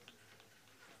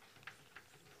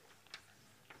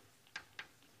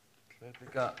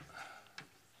replica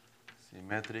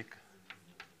symmetric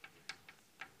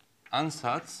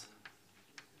ansatz.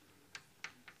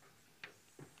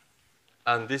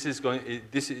 And this is going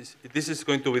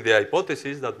to be the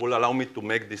hypothesis that will allow me to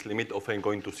make this limit of n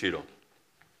going to 0,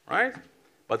 right?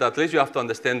 But at least you have to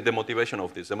understand the motivation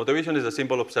of this. The motivation is a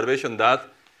simple observation that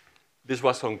this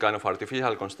was some kind of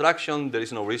artificial construction. There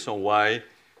is no reason why,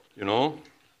 you know,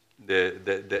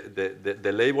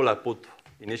 the label I put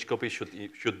in each copy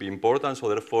should be important. So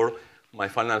therefore, my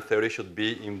final theory should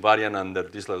be invariant under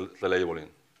this relabeling,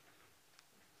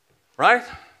 right?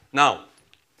 Now,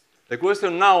 the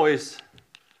question now is,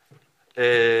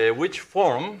 which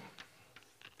form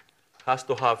has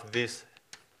to have this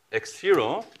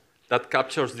x0 that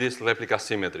captures this replica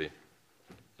symmetry?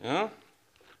 Yeah?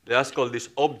 Let's call this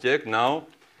object now.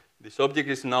 This object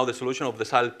is now the solution of the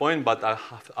saddle point, but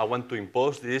I want to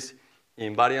impose this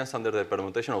invariance under the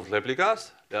permutation of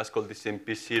replicas. Let's call this in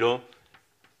P0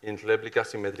 in replica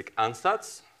symmetric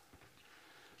ansatz.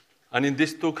 And in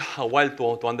this took a while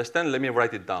to understand. Let me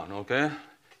write it down, okay?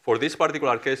 For this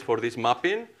particular case, for this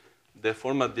mapping, the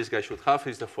format this guy should have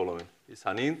is the following. It's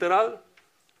an integral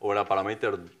over a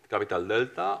parameter capital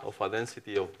delta of a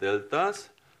density of deltas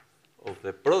of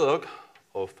the product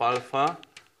of alpha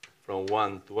from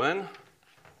 1 to n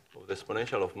of the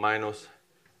exponential of minus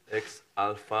x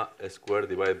alpha squared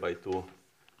divided by 2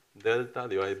 delta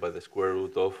divided by the square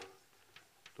root of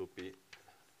 2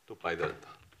 pi delta,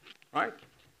 right?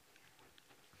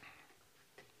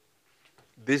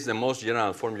 This is the most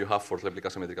general form you have for replica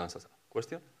symmetric answers.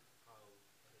 Question?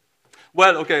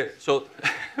 Well, okay, so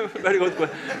very good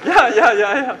question.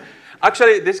 Yeah.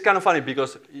 Actually, this is kind of funny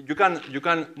because you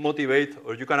can motivate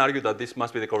or you can argue that this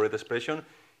must be the correct expression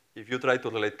if you try to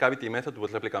relate cavity method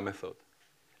with replica method.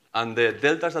 And the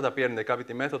deltas that appear in the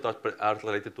cavity method are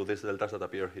related to these deltas that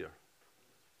appear here.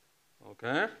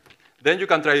 Okay? Then you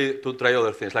can try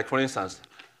other things. Like, for instance,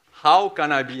 how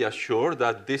can I be assured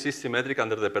that this is symmetric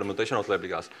under the permutation of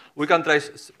replicas? We can try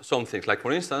some things. Like,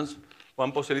 for instance,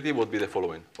 one possibility would be the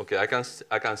following. Okay,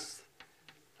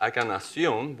 I can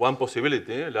assume one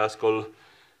possibility. Let's call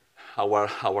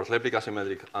our replica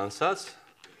symmetric ansatz.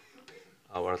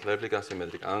 Our replica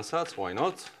symmetric ansatz, why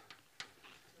not?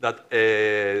 That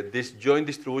this joint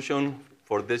distribution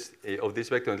for this of this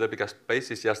vector in replica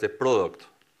space is just the product,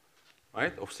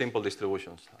 right, of simple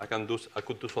distributions. I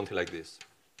could do something like this.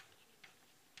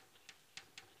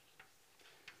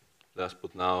 Let's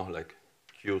put now like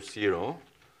Q0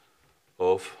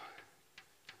 of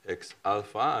X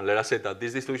alpha, and let us say that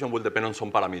this distribution will depend on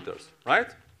some parameters, right?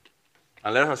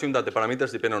 And let us assume that the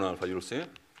parameters depend on alpha, you'll see.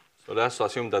 So let's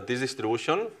assume that this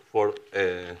distribution for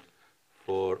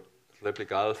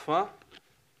replica alpha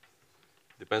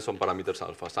depends on parameters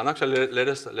alpha. And actually, let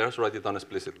us write it down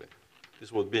explicitly.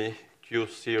 This would be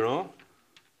Q0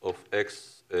 of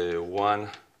X1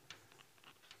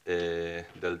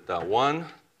 delta 1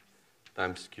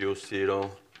 times Q0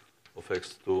 of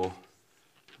X2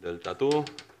 delta 2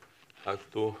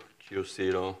 up to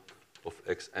Q0 of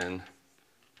Xn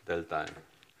delta n.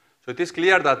 So it is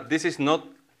clear that this is not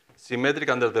symmetric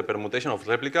under the permutation of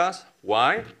replicas.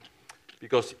 Why?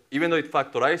 Because even though it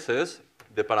factorizes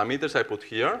the parameters I put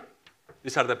here,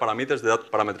 these are the parameters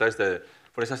that parameterize the,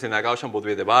 for instance, in a Gaussian would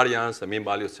be the variance, the mean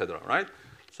value, etc. Right?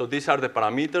 So these are the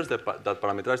parameters that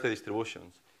parameterize the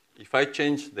distributions. If I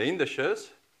change the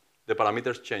indices, the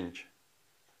parameters change.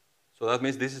 So that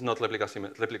means this is not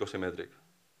replicosymmetric.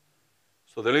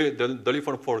 So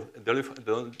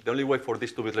the only way for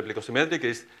this to be replicosymmetric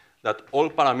is that all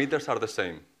parameters are the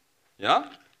same. Yeah?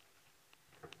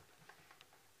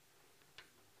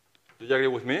 Do you agree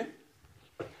with me?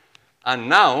 And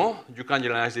now you can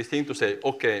generalize this thing to say,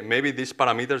 okay, maybe these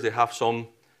parameters, they have some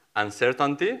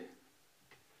uncertainty.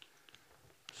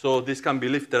 So this can be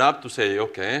lifted up to say,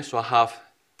 okay, so I have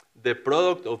the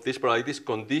product of these probabilities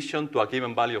conditioned to a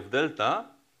given value of delta,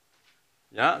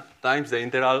 yeah, times the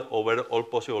integral over all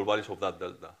possible values of that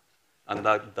delta. And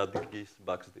that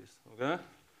backs this, okay?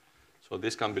 So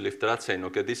this can be lifted up saying,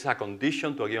 okay, this is a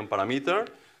condition to a given parameter,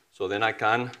 so then I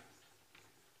can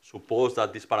suppose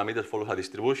that this parameter follows a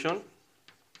distribution,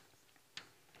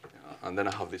 yeah, and then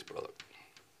I have this product.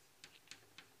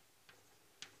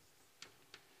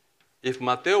 If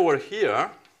Matteo were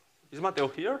here, is Matteo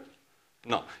here?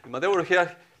 No. If Matteo were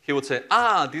here, he would say,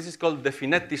 this is called the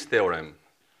Finetti's theorem,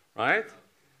 right?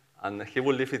 And he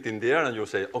will leave it in the air, and you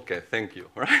say, okay, thank you,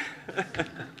 right?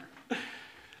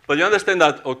 But you understand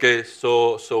that, okay,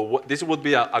 so this would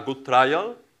be a good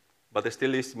trial, but it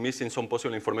still is missing some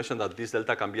possible information that this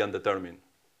delta can be undetermined.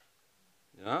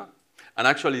 Yeah? And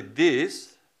actually,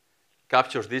 this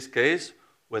captures this case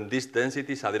when this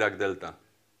density is a Dirac delta.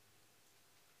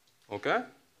 Okay?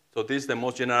 So this is the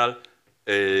most general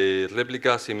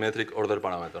replica symmetric order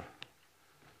parameter.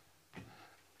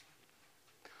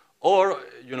 Or,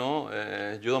 you know,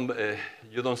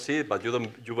 you don't see it, but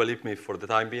you believe me for the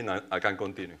time being, I can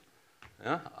continue.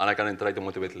 Yeah? And I can try to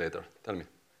motivate later. Tell me.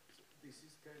 This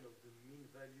is kind of the mean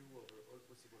value over all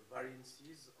possible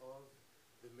variances of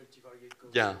the multivariate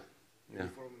Gaussian. Yeah.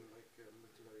 Uniform, like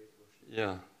multivariate Gaussian.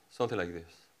 Yeah, something like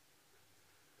this.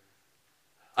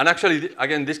 And actually,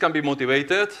 again, this can be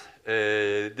motivated.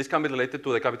 This can be related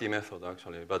to the cavity method,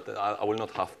 actually. But I will not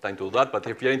have time to do that. But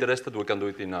if you're interested, we can do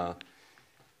it in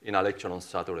a lecture on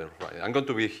Saturday or Friday. I'm going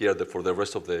to be here for the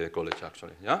rest of the college,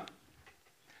 actually. Yeah?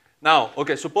 Now,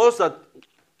 okay, suppose that,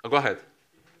 go ahead.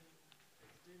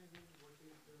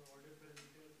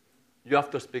 You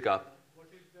have to speak up. What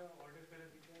is the order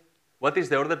parameter? What is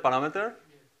the order parameter?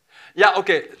 Yeah,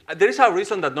 okay. There is a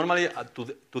reason that normally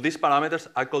to these parameters,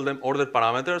 I call them order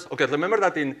parameters. Okay, remember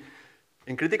that in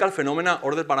critical phenomena,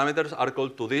 order parameters are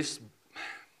called to this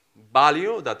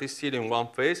value that is zero in one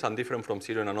phase and different from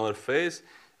zero in another phase,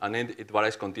 and then it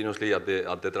varies continuously at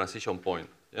the transition point.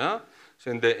 Yeah.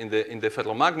 So in the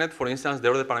ferromagnet, for instance, the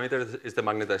order parameter is the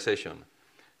magnetization.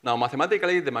 Now,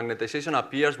 mathematically, the magnetization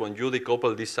appears when you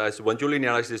decouple these sides, when you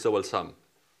linearize this double sum,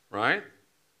 right?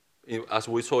 As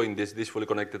we saw in this fully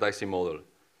connected IC model.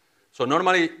 So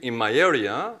normally in my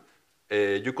area,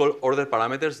 you call order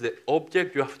parameters the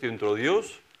object you have to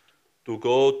introduce to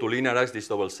go to linearize this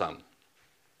double sum.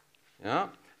 Yeah?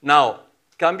 Now,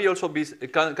 can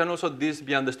also this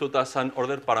be understood as an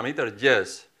order parameter?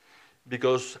 Yes,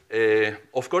 because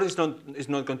of course it's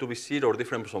not going to be 0 or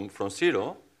different from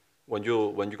 0 when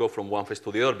you go from one phase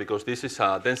to the other, because this is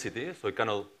a density, so it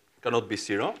cannot be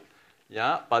 0.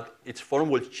 Yeah, but its form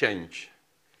will change.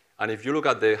 And if you look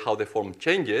at how the form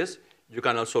changes, you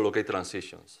can also locate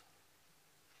transitions.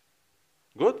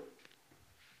 Good?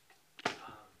 Can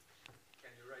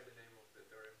you write the name of the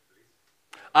theorem, please?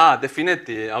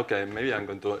 Definetti. Okay, maybe I'm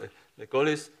going to. The call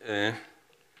is I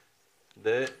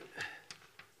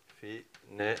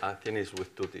think it's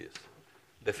with 2 T's.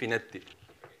 Definetti.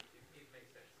 Okay, it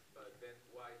makes sense, but then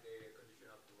why the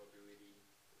conditional probability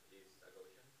is a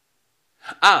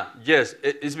Gaussian? Yes,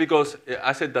 it's because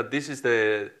I said that this is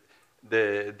the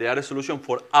other solution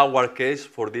for our case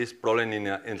for this problem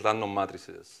in random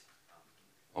matrices.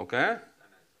 Okay?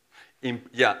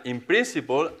 In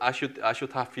principle, I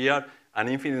should have here an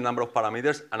infinite number of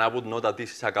parameters, and I would know that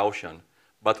this is a Gaussian.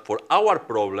 But for our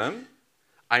problem,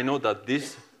 I know that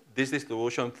this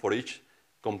distribution for each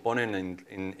component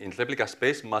in replica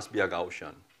space must be a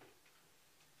Gaussian.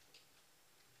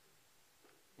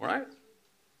 All right?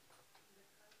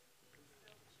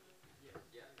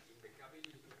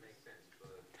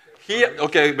 Here,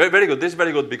 okay, very good. This is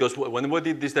very good because when we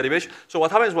did this derivation, so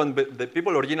what happens when the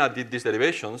people originally did these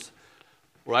derivations,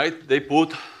 right? They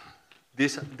put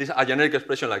a generic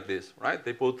expression like this, right?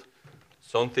 They put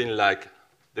something like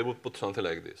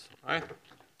this, right?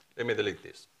 Let me delete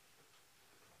this.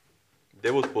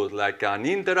 They would put like an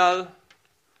integral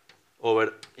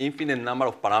over infinite number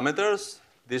of parameters.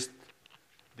 This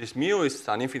mu is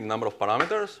an infinite number of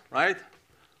parameters, right?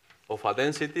 Of a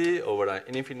density over an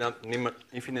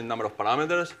infinite number of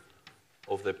parameters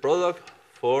of the product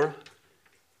for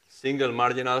single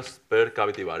marginals per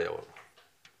cavity variable.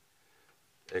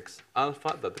 X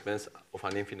alpha, that depends of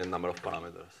an infinite number of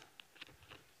parameters.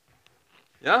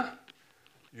 Yeah?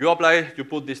 You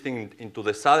put this thing into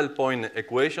the saddle point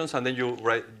equations, and then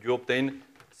you obtain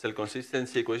cell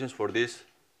consistency equations for these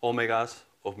omegas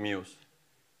of mu's.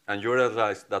 And you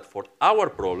realize that for our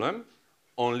problem,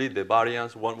 only the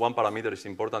variance, one parameter is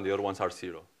important, the other ones are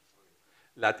 0.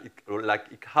 Like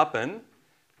it happened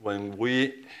when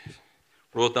we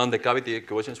wrote down the cavity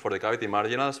equations for the cavity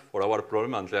marginals for our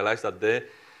problem and realized that the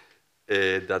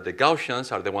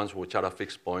Gaussians are the ones which are a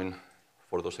fixed point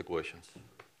for those equations.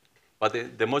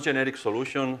 But the most generic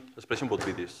solution expression would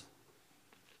be this.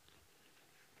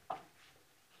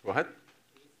 Go ahead.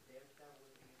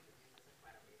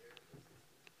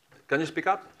 Can you speak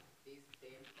up? This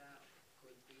delta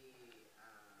could be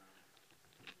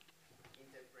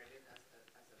interpreted as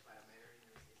a parameter in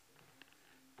the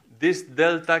system? This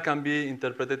delta can be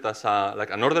interpreted as like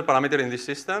an order parameter in this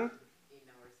system. In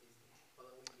our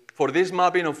system. For this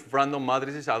mapping of random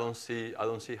matrices, I don't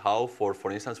see how.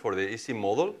 For instance, for the easy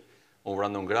model on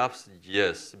random graphs,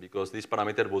 yes, because this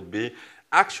parameter would be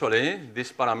actually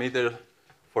this parameter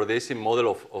for the easy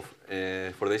model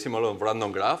of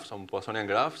random graphs on Poissonian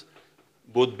graphs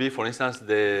would be, for instance,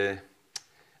 the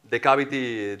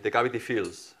cavity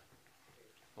fields.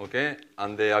 Okay,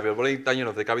 and the hyperbolic tangent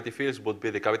of the cavity fields would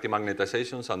be the cavity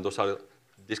magnetizations, and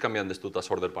these can be understood as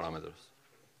order parameters.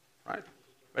 Right?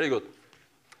 Very good.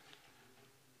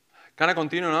 Can I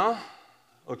continue now?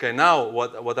 Okay, now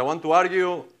what I want to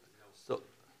argue. So,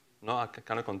 no,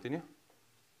 can I continue?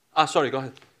 Sorry, go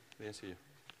ahead. I didn't see you.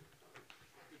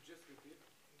 Could you just repeat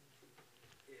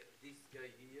this guy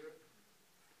here?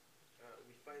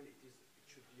 We find it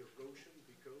should be a Gaussian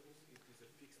because it is a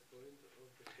fixed point of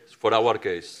the case. For our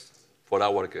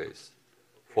case.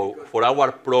 Okay, for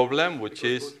our problem, which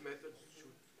is. Both methods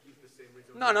should give the same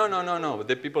result. No.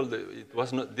 The people,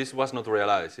 this was not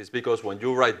realized. It's because when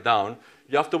you write down,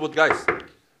 you have to put, guys,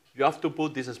 you have to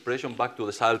put this expression back to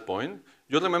the saddle point.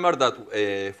 You remember that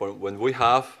when we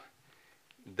have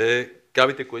the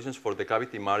cavity equations for the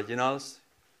cavity marginals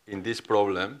in this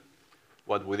problem,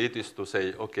 what we did is to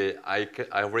say, okay,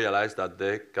 I realized that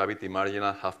the cavity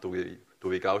marginal have to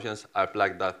be Gaussians. I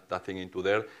plug that thing into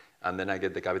there, and then I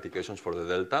get the cavity equations for the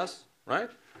deltas, right?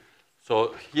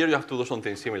 So here you have to do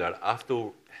something similar. I have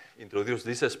to introduce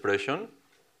this expression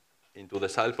into the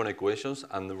saddle point equations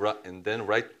and then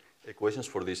write equations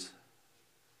for these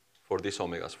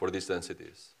omegas, for these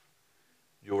densities.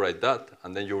 You write that,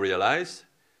 and then you realize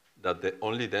that the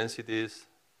only densities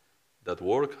that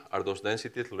work are those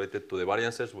densities related to the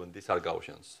variances when these are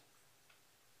Gaussians.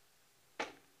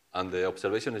 And the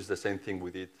observation is the same thing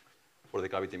we did for the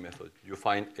cavity method. You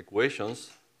find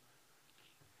equations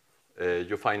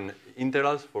you find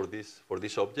integrals for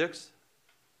these objects,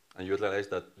 and you realize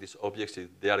that these objects, if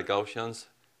they are Gaussians,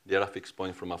 they are a fixed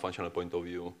point from a functional point of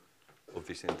view of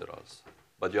these integrals.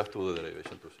 But you have to do the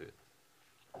derivation to see it.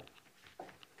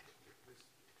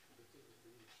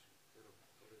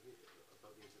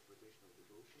 About the interpretation of the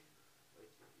Gaussian,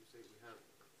 like you say we have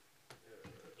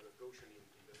a Gaussian in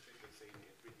the space, let's say in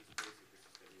a 3D space, if the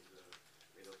system is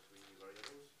made of 3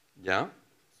 variables. Yeah?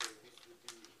 So this would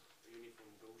be a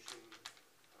uniform Gaussian.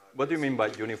 What do you mean by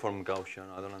uniform Gaussian?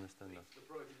 I don't understand that. The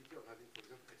probability of having, for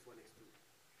example, x1, x2,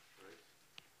 right?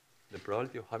 The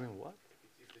probability of having what?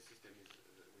 If the system is,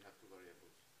 we have 2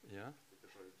 variables. Yeah? With the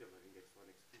probability of having x1,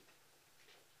 x2.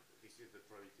 This is the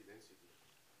probability density,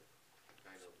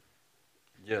 kind of.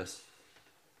 Yes.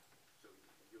 So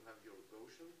you have your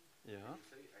Gaussian. Yeah. You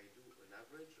say I do an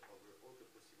average over all the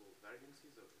possible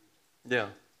variances of.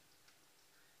 Yeah.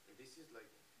 And this is like,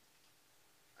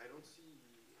 I don't see.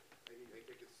 I mean, I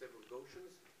take several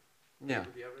Gaussians. Yeah. I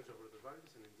do the average over the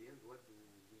variance, and in the end, what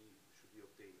should we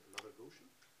obtain? Another Gaussian?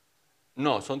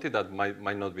 No, something that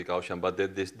might not be Gaussian, but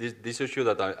this issue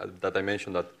that I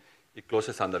mentioned that it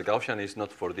closes under Gaussian is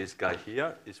not for this guy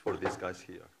here, it's for these guys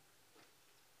here,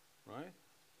 right?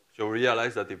 So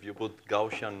realize that if you put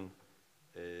Gaussian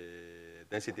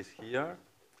densities here,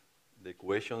 the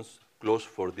equations close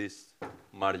for these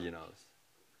marginals.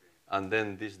 And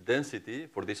then this density,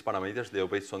 for these parameters, they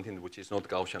obey something which is not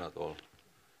Gaussian at all.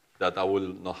 That I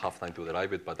will not have time to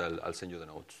derive it, but I'll send you the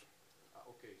notes.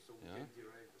 Okay, so we Yeah. can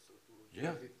derive, so to Yeah.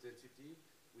 derive its density,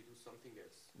 we do something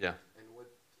else. Yeah. And what,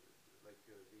 like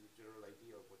the general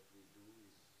idea of what we do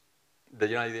is, The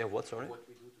general idea of what, sorry? what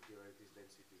we do to derive this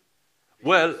density.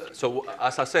 Well, so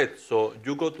as I said, so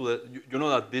you go to the, you know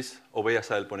that this obey a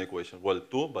saddle point equation. Well,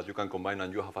 2, but you can combine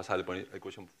and you have a saddle point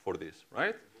equation for this,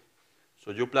 right? So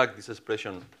you plug this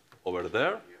expression over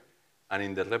there, and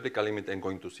in the replica limit n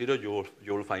going to 0,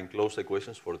 you will find closed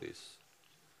equations for this.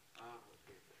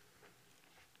 Okay.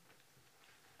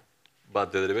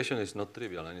 But the derivation is not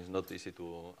trivial, and it's not easy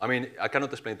to, I mean, I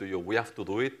cannot explain to you. We have to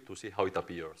do it to see how it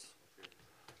appears.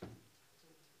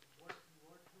 What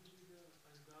would be the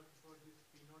result for this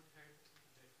P naught hat?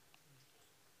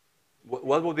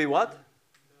 What would be what?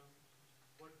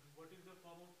 What is the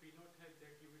form of P naught hat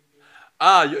that you will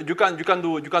take?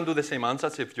 You can do the same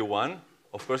answers if you want.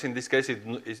 Of course, in this case,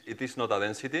 it is not a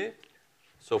density.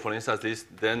 So for instance,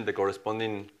 then the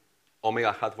corresponding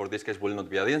omega hat for this case will not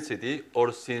be a density,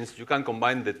 or since you can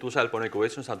combine the 2 saddle point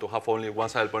equations and to have only 1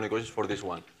 saddle point equation for this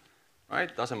one,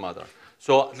 right? Doesn't matter.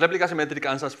 So replica symmetric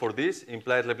answers for this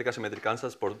imply replica symmetric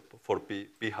answers for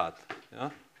P hat. Yeah?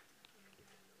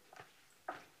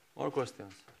 More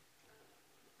questions?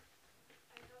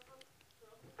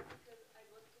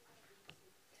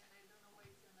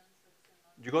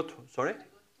 You got, sorry?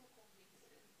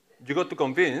 You got to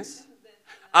convince?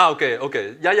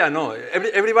 Okay. Yeah, no.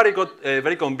 Everybody got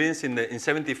very convinced in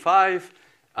 75,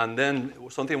 and then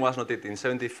something was noted in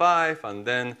 75, and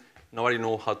then nobody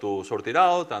knew how to sort it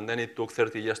out, and then it took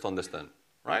 30 years to understand,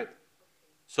 right?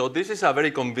 So this is a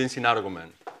very convincing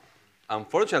argument.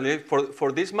 Unfortunately,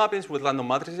 for these mappings with random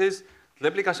matrices,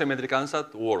 replica symmetric answer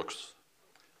works.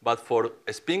 But for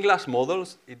spin glass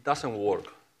models, it doesn't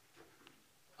work.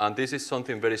 And this is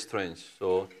something very strange.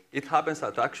 So it happens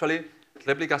that actually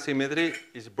replica symmetry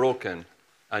is broken,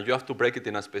 and you have to break it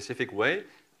in a specific way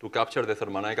to capture the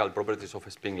thermodynamical properties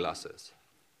of spin glasses.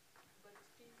 But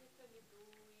physically, do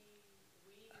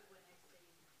we, when I say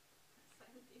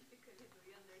scientifically, do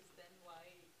we understand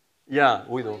why? Yeah,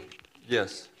 we do.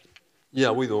 Yes.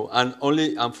 Yeah, we do.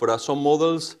 And for some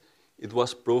models, it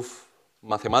was proved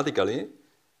mathematically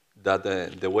that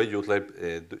the way you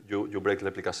break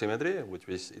replica symmetry, which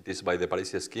is by the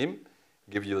PEREZ scheme,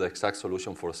 gives you the exact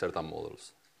solution for certain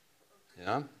models. Okay.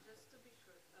 Yeah? Just to be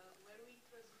sure, where we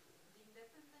the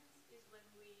independence is when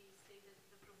we say that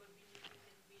the probability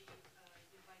can be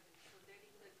divided. So there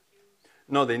in the Q's.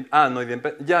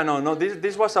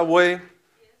 This was a way. Yes,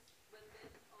 but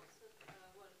then also,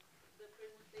 the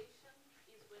permutation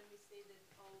is when we say that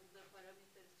all the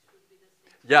parameters should be the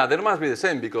same. Yeah, they must be the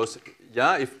same because,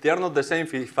 if they are not the same,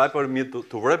 if I permit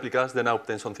two replicas, then I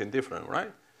obtain something different,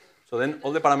 right? So then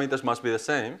all the parameters must be the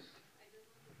same. I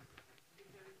just want to be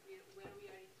very clear where we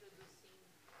are introducing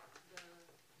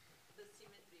the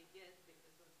symmetry, yes,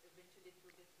 because eventually it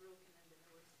will get broken and then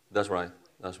we're That's right.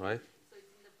 That's right. So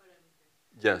it's in the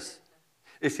parameter. Yes.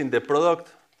 It's in the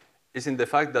product. It's in the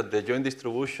fact that the joint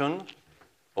distribution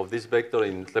of this vector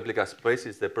in replica space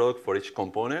is the product for each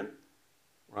component,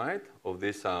 right? Of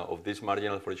this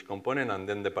marginal for each component, and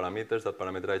then the parameters that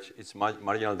parameterize each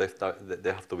marginal, they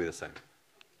have to be the same.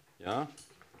 Yeah.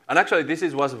 And actually,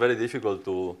 was very difficult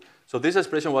to, so this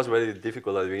expression was very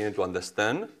difficult at the beginning to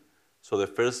understand. So the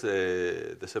first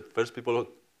people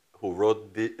who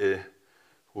wrote the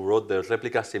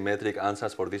replica symmetric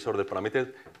answers for this order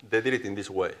parameter, they did it in this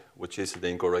way, which is the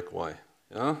incorrect way,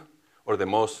 or the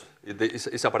most,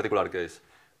 it's a particular case.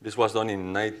 This was done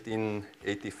in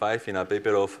 1985 in a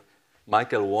paper of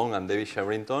Michael Wong and David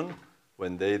Sherrington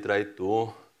when they tried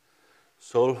to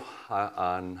solve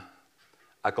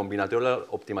a combinatorial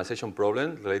optimization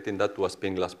problem relating that to a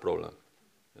spin glass problem.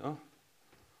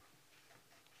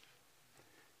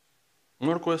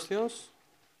 More questions?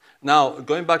 Now,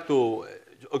 going back to,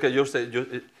 okay, you said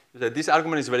this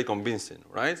argument is very convincing,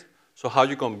 right? So how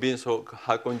can you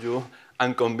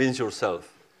unconvince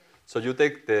yourself? So you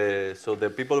take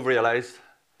the people realize,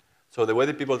 so the way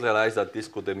the people realized that this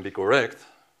couldn't be correct,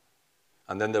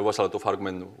 and then there was a lot of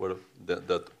argument where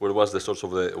was the source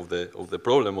of the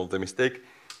problem, of the mistake,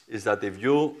 is that if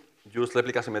you use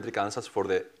replica symmetric answers for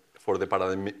the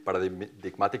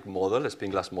paradigmatic model, the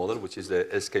spin glass model, which is the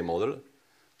SK model,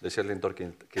 the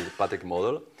Sherrington-Kilpatrick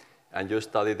model, and you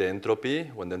study the entropy,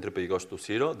 when the entropy goes to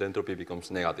 0, the entropy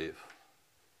becomes negative.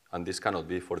 And this cannot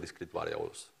be for discrete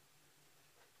variables,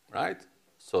 right?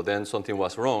 So then something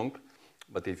was wrong,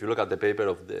 but if you look at the paper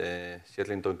of the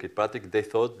Sherrington-Kilpatrick, they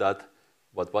thought that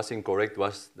what was incorrect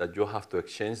was that you have to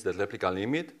exchange the replica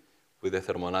limit with the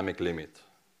thermodynamic limit.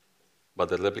 But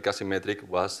the replica symmetric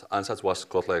answers was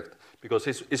correct. Because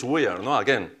it's weird, no?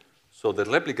 Again, so the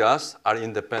replicas are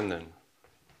independent.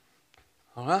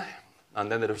 All right? And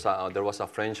then there was a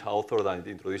French author that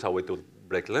introduced a way to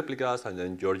break replicas, and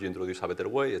then George introduced a better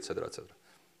way, et cetera, et cetera.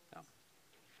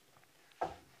 Yeah.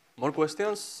 More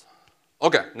questions?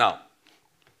 Okay, now.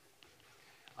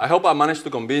 I hope I managed to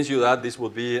convince you that this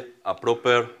would be a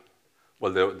proper,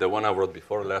 well, the one I wrote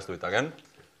before, let's do it again.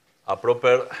 A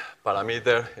proper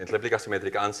parameter in replica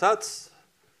symmetric ansatz.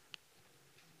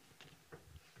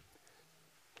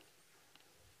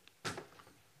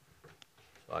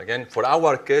 So again, for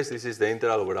our case, this is the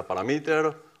integral over a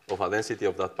parameter of a density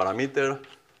of that parameter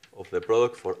of the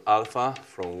product for alpha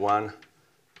from 1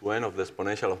 to n of the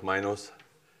exponential of minus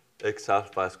x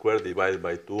alpha squared divided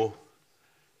by 2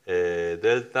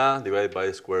 delta divided by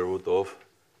the square root of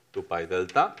 2 pi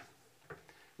delta.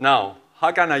 Now,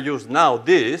 how can I use now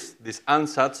this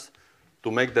ansatz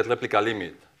to make the replica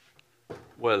limit?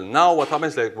 Well, now what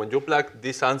happens is when you plug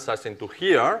this ansatz into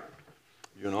here,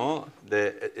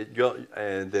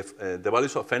 the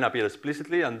values of n appear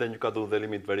explicitly, and then you can do the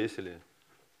limit very easily.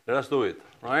 Let us do it,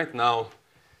 right? Now,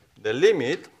 the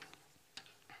limit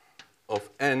of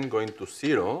n going to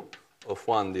 0 of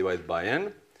 1 divided by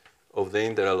n of the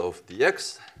integral of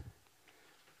dx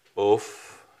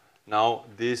of, now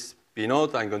this P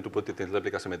naught, I'm going to put it in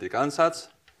replica symmetric ansatz,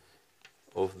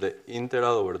 of the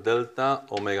integral over delta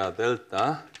omega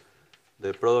delta,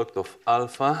 the product of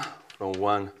alpha from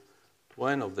 1 to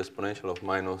n of the exponential of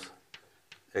minus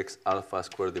x alpha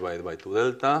squared divided by 2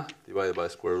 delta divided by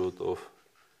square root of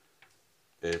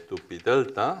 2p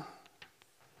delta.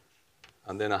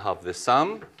 And then I have the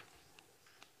sum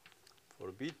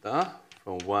for beta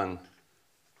from 1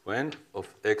 to n of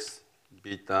x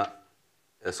beta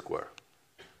squared.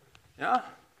 Yeah?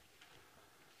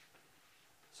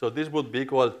 So this would be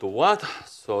equal to what?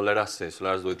 So let us see. So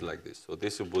let's do it like this. So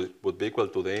this would be equal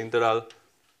to the integral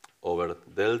over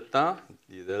delta,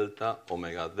 d delta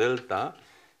omega delta,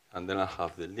 and then I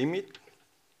have the limit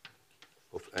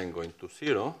of n going to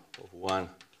 0 of 1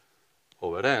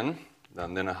 over n,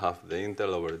 and then I have the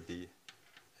integral over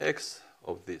dx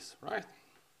of this, right?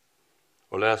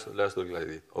 Or let's do it like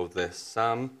this, of the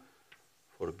sum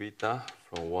for beta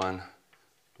from 1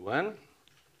 to n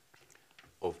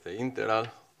of the integral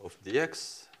of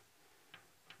dx,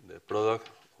 the product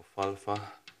of alpha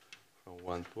from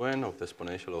 1 to n of the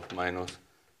exponential of minus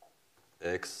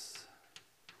x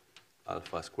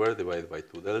alpha squared divided by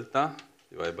 2 delta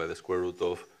divided by the square root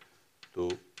of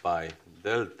 2 pi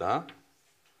delta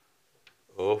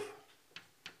of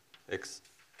x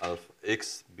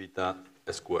beta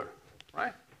squared,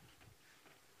 right?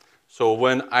 So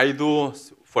when I do,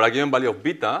 for a given value of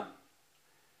beta,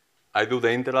 I do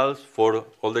the integrals for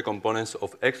all the components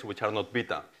of x which are not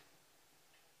beta.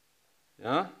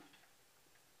 Yeah?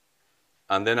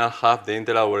 And then I'll have the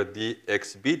integral over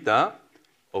dx beta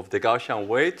of the Gaussian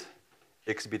weight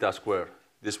x beta squared.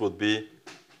 This would be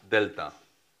delta.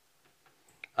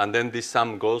 And then this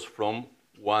sum goes from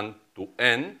 1 to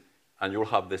n, and you'll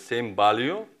have the same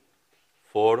value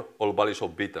for all values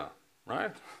of beta,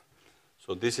 right?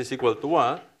 So this is equal to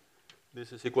what?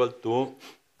 This is equal to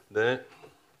the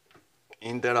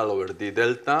integral over d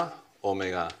delta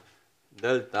omega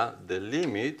delta, the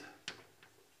limit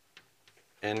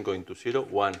n going to 0,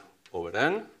 1 over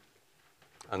n.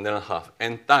 And then I have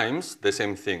n times the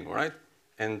same thing, right?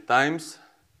 N times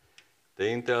the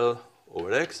integral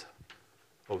over x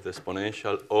of the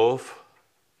exponential of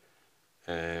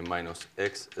minus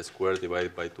x squared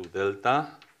divided by 2 delta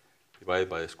divided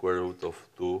by the square root of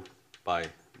 2 pi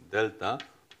delta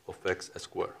of x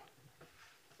squared.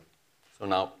 So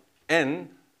now n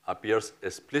appears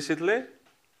explicitly,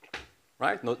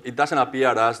 right? It doesn't appear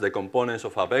as the components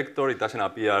of a vector. It doesn't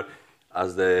appear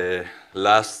as the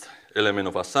last element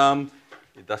of a sum.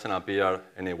 It doesn't appear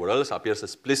anywhere else. It appears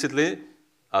explicitly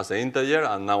as the integer.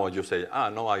 And now you say,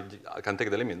 no, I can take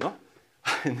the limit, no?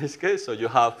 In this case, so you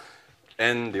have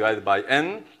n divided by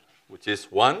n, which is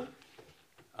 1.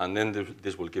 And then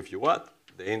this will give you what?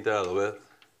 The integral over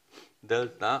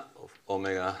delta of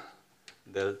omega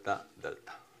delta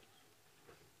delta.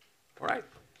 All right?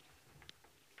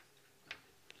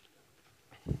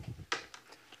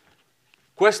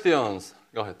 Questions?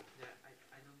 Go ahead. Yeah,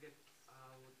 I don't get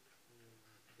how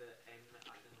the n at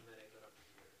the numerator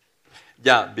appears.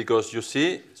 Yeah, because you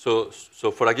see, so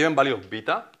for a given value of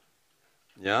beta,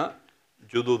 yeah,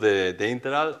 you do the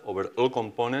integral over all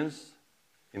components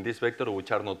in this vector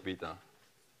which are not beta.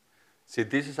 See,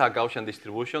 this is a Gaussian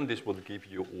distribution. This would give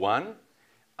you 1,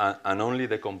 and only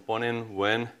the component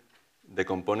when the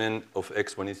component of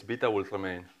x when it's beta will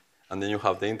remain. And then you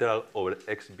have the integral over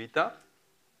x beta,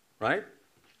 right,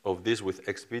 of this with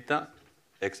x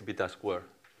beta squared.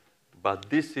 But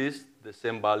this is the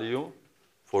same value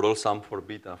for all sum for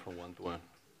beta from 1 to n.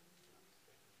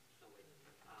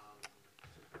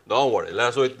 Don't worry,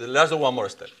 let's do one more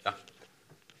step. Yeah.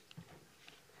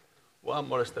 One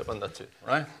more step and that's it,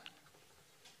 right?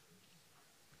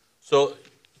 So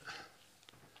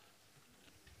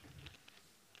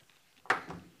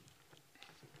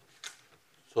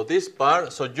this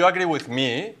part, so you agree with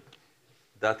me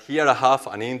that here I have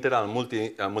an integral,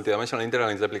 multidimensional integral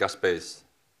in replica space,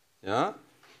 yeah?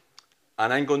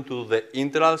 And I'm going to do the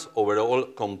integrals over all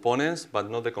components, but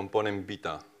not the component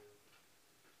beta,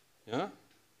 yeah?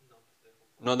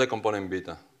 Not the component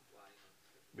beta,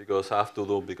 because I have to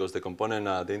do, because the component,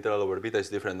 the integral over beta is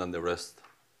different than the rest.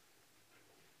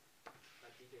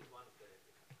 But beta is one of the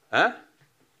replicas. Eh?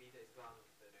 Beta is one of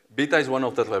the replicas. Beta is one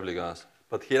of the replicas,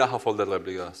 but here I have all the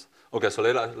replicas. Okay, so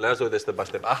let's do this step by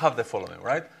step. I have the following,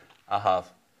 right? I have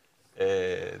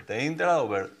the integral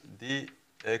over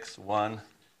dx1,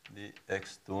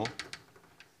 dx2,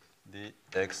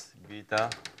 dx beta,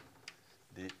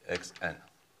 dxn,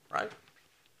 right?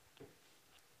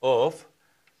 Of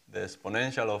the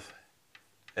exponential of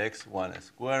x1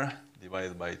 squared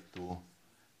divided by 2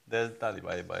 delta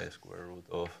divided by the square root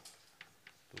of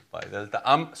 2 pi delta.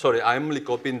 I'm sorry, I'm only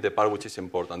copying the part which is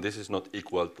important. This is not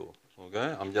equal to,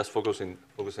 okay? I'm just focusing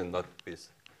that piece.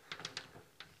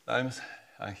 Times,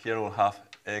 and here we'll have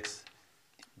x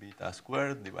beta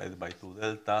squared divided by 2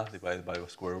 delta divided by the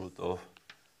square root of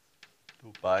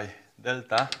 2 pi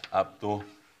delta up to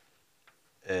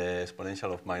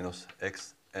exponential of minus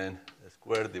xn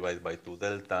squared divided by 2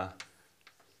 delta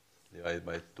divided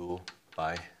by 2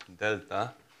 pi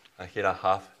delta. And here I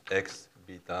have x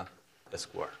beta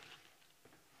squared.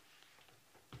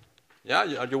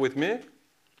 Yeah, are you with me?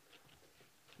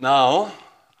 Now,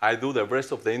 I do the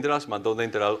rest of the integrals, but not the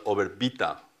integral over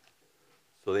beta.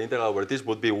 So the integral over this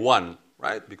would be 1,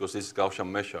 right? Because this is Gaussian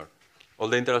measure. All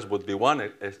the integrals would be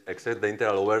 1 except the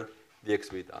integral over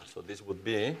dx beta. So this would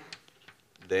be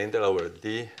the integral over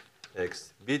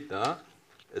dx beta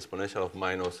exponential of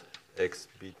minus x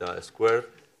beta squared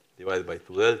divided by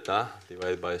 2 delta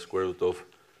divided by the square root of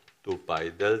 2 pi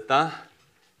delta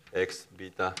x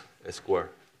beta squared,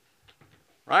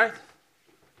 right?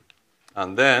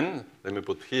 And then, let me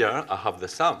put here, I have the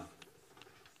sum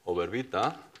over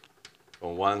beta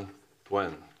from 1 to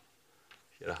n.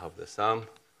 Here I have the sum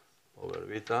over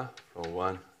beta from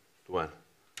 1 to n.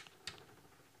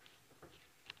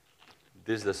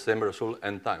 This is the same result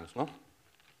n times, no?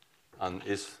 And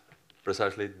it's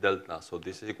precisely delta. So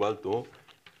this is equal to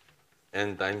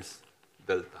n times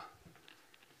delta.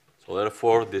 So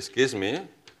therefore, this gives me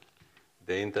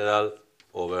the integral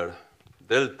over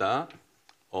delta,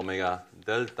 omega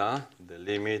delta, the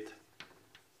limit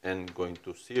n going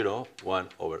to 0, 1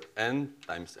 over n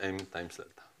times m times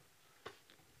delta.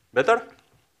 Better?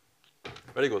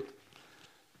 Very good.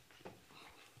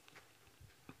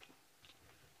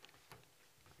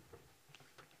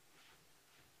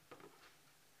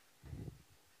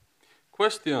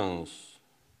 Questions?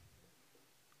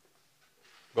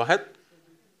 Go ahead.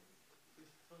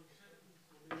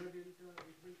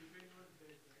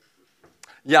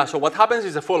 Yeah, so what happens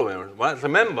is the following. Well,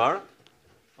 remember,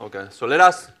 okay, so let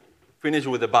us finish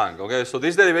with the bang, okay? So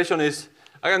this derivation is,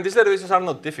 again, these derivations are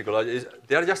not difficult.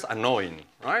 They are just annoying,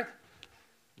 right?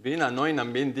 Being annoying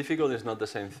and being difficult is not the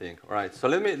same thing. All right, so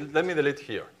let me delete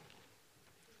here.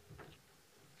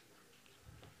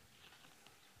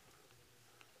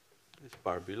 This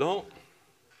part below.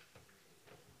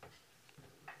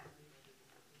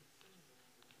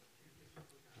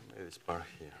 Maybe this part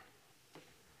here.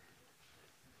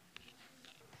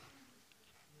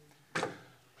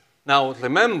 Now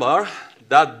remember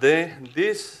that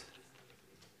this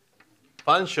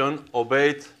function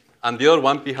obeyed, and the other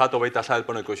one p hat obeyed a saddle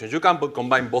point equation. You can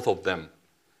combine both of them,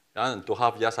 yeah, and to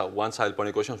have just a one saddle point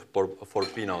equation for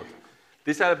p naught.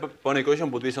 This saddle point equation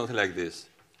would be something like this: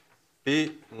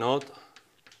 p naught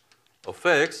of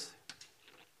x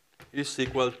is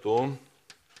equal to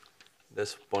the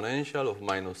exponential of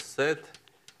minus z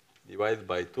divided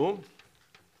by 2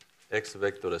 x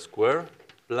vector square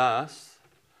plus,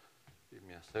 give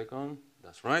me a second,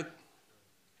 that's right,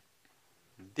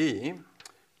 d,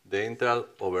 the integral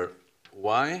over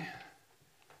y,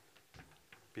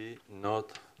 p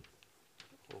naught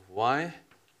of y,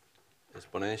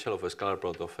 exponential of a scalar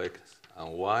product of x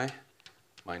and y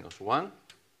minus 1,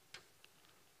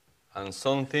 and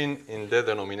something in the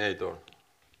denominator,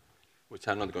 which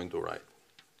I'm not going to write.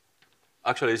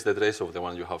 Actually, it's the trace of the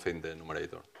one you have in the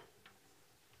numerator.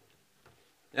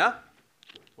 Yeah?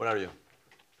 Where are you?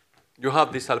 You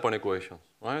have these saddle point equations,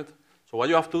 right? So what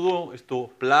you have to do is to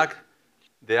plug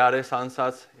the RS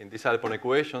ansatz in these saddle point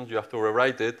equations. You have to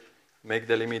rewrite it, make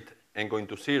the limit n going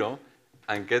to 0,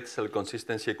 and get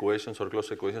self-consistency equations or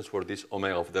closed equations for this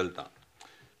omega of delta.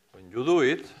 When you do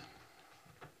it,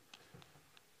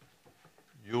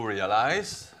 you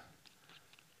realize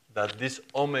that this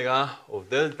omega of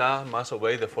delta must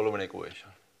obey the following equation.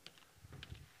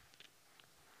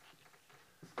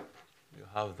 You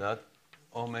have that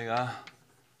omega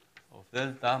of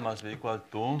delta must be equal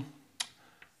to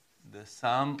the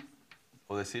sum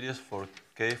of the series for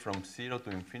k from 0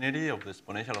 to infinity of the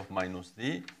exponential of minus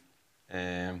d,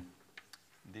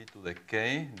 d to the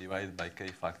k divided by k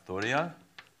factorial,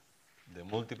 the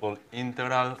multiple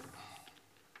integral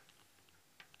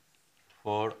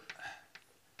for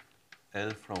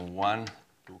L from 1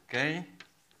 to k,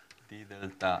 d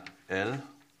delta L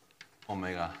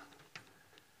omega,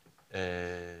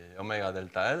 omega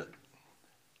delta L.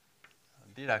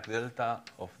 Dirac delta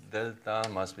of delta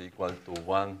must be equal to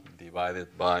 1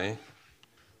 divided by,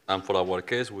 and for our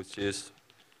case, which is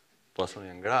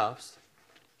Poissonian graphs,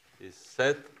 is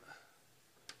Z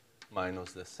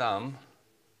minus the sum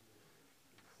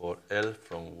for L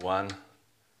from 1 to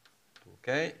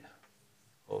k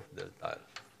of delta L.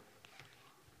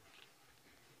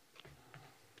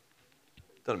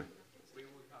 Tell me. We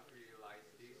would have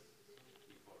realized this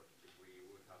before. If we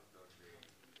would have done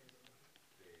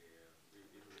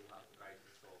we would have tried to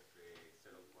solve the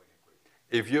saddle point equation.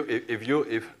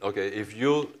 If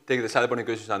you take the saddle point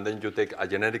equations and then you take a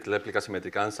generic replica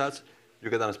symmetric ansatz,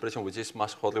 you get an expression which is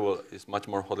much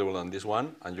more horrible than this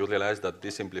one, and you realize that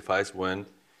this simplifies when,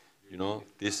 you know,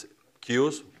 these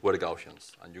Q's were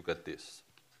Gaussians, and you get this.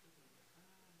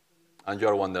 And you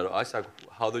are wondering, Isaac,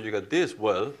 how do you get this?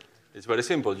 Well, it's very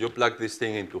simple. You plug this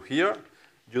thing into here,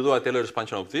 you do a Taylor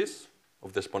expansion of this,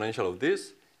 of the exponential of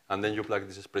this, and then you plug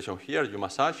this expression here, you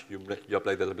massage, you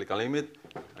apply the replica limit,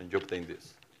 and you obtain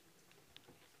this.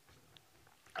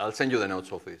 I'll send you the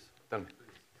notes of this. Tell me.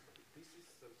 This is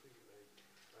something like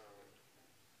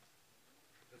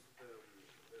just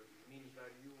the mean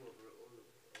value of all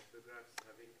of the graphs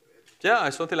having. Yeah,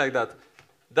 something like that.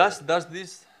 Does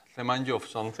this remind you of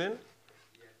something?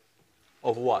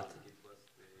 Of what?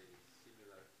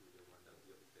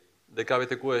 The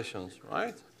cavity equations,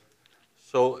 right?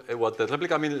 So what the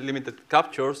replica limited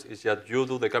captures is that you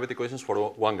do the cavity equations for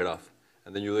one graph,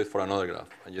 and then you do it for another graph,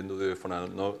 and you do it for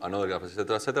another graph,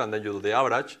 etc., and then you do the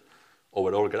average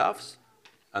over all graphs,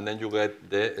 and then you get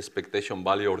the expectation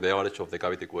value or the average of the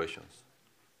cavity equations.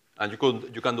 And you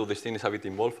can do these things a bit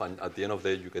involved, and at the end of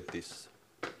the day, you get this.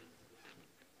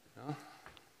 Yeah?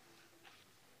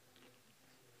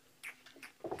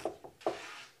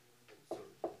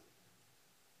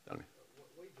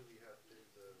 Why do we have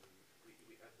this?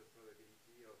 We add the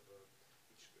probability of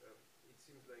each. It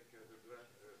seems like the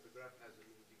graph has a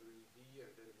mean degree d,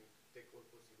 and then we take all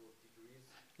possible degrees.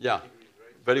 Yeah, degrees,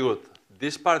 right? very good.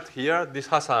 This part here, this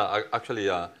has actually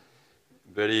a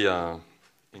very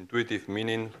intuitive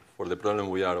meaning for the problem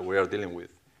we are dealing with.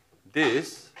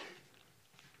 This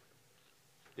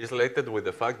is related with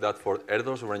the fact that for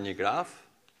Erdős-Rényi graph,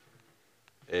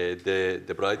 the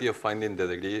probability of finding the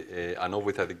degree, a node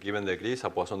with a given degree is a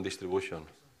Poisson distribution,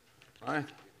 right?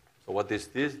 So what is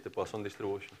this? The Poisson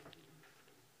distribution.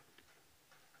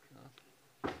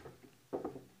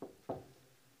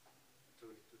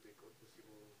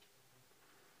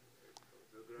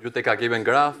 You take a given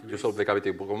graph, you solve the cavity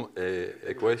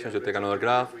equations, you take another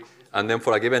graph, and then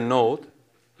for a given node,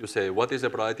 you say, what is the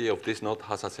probability of this node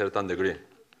has a certain degree?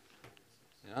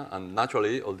 Yeah? And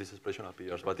naturally, all this expression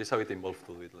appears, but it's a bit involved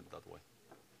to do it that way.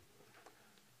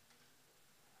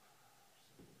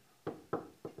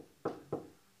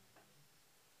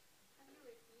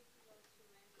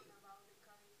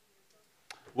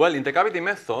 Well, in the cavity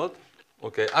method,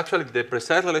 okay, actually the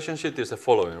precise relationship is the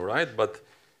following, right? But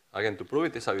again, to prove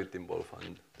it is a bit involved,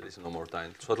 and there is no more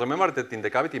time. So remember that in the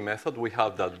cavity method, we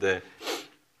have that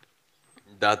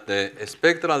the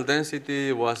spectral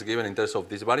density was given in terms of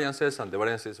these variances, and the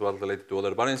variances were related to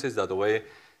other variances that way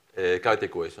cavity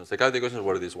equations. The cavity equations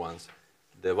were these ones.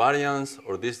 The variance,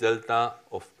 or this delta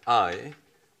of I,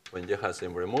 when J has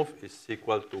been removed, is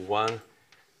equal to 1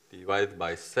 divided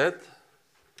by Z.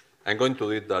 I'm going to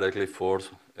do it directly for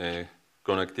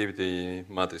connectivity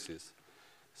matrices.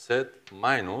 Z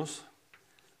minus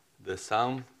the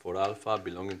sum for alpha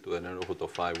belonging to the neighborhood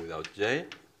of I without J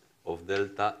of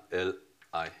delta Li.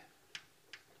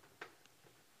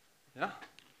 Yeah?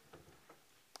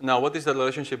 Now, what is the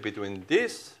relationship between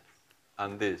this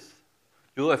and this?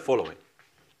 You do the following.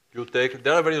 You take,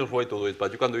 there are various ways to do it,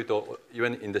 but you can do it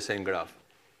even in the same graph.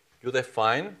 You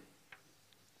define,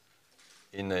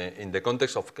 in the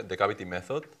context of the cavity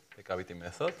method,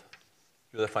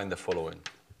 you define the following.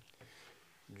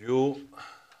 You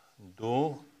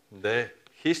do the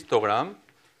histogram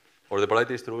or the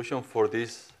probability distribution for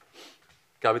these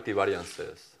cavity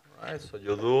variances, right? So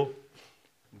you do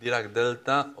Dirac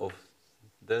delta of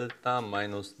delta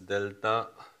minus delta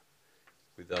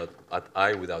at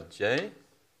I without J.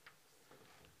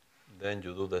 Then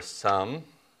you do the sum.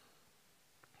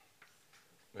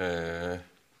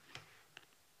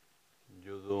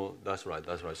 That's right.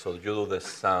 So you do the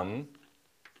sum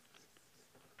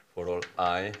for all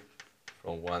I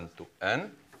from 1 to n.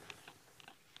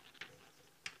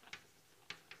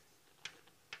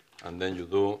 And then you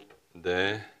do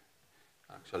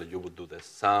actually you would do the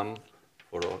sum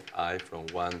for all I from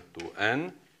 1 to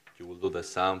n. You will do the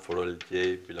sum for all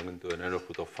j belonging to the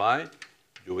neighborhood of I.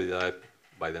 You will divide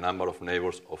by the number of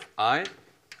neighbors of I,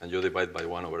 and you divide by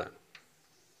 1 over n.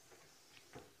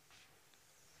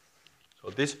 So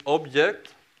this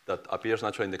object that appears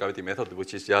naturally in the cavity method,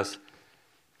 which is just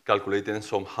calculating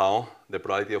somehow the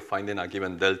probability of finding a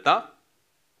given delta,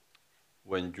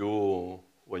 when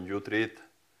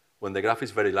the graph is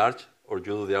very large, or you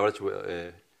do the average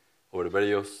over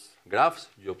various graphs,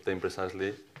 you obtain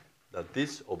precisely that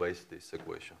this obeys this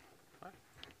equation. Right?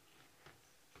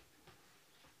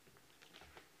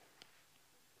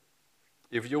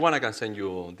 If you want, I can send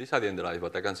you, this I didn't derive,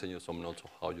 but I can send you some notes of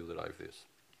how you derive this.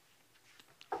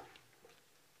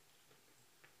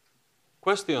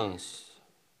 Questions?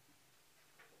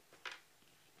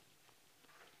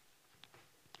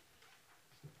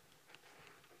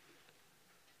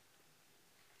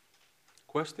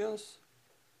 Questions?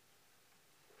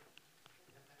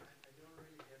 I don't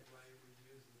really get why we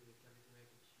use the cavity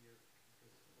method here,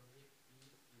 because for me, P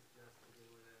is just to do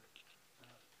with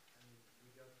I mean,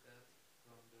 we got that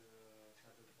from the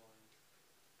saddle point.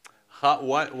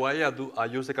 Why I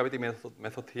use the cavity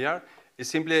method here? It's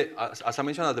simply, as I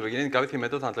mentioned at the beginning, cavity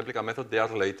method and replica method, they are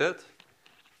related.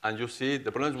 And you see,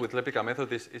 the problem with replica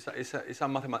method is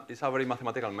it's a very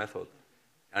mathematical method.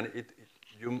 And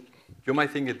you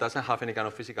might think it doesn't have any kind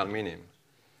of physical meaning.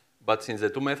 But since the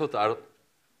two methods are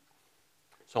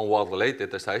somewhat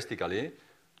related statistically,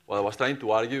 what I was trying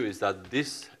to argue is that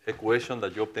this equation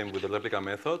that you obtain with the replica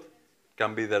method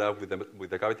can be derived with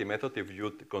the cavity method if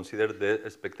you consider the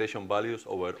expectation values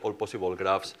over all possible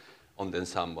graphs on the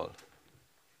ensemble.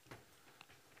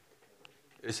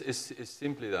 It's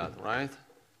simply that, right?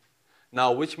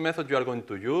 Now, which method you are going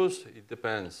to use, it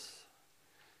depends.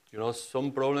 You know,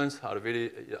 some problems are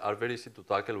very easy to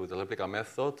tackle with the replica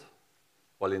method,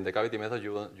 while in the cavity method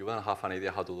you don't have an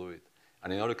idea how to do it.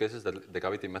 And in other cases, the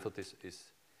cavity method is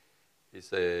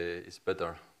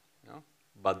better. You know?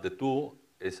 But the two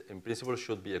in principle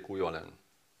should be equivalent.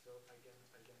 So I can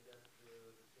get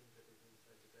the thing that is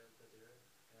inside the delta there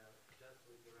just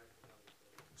with the replica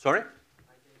method. Sorry?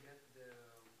 I can get the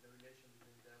relation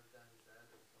between delta and z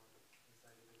and so on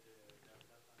inside of the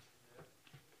delta function there.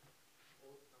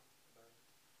 Oh, no, but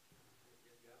yes,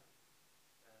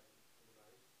 yeah. On the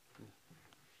right.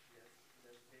 Yes,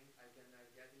 that thing I can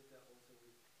get it also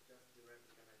with just the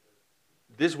replica method.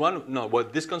 This one, no, well,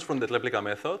 this comes from the replica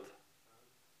method.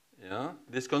 Yeah,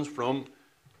 this comes from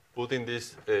putting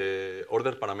this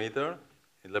order parameter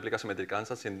in replica symmetric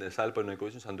answers in the saddle point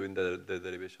equations and doing the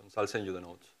derivations. I'll send you the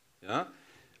notes. Yeah,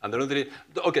 and the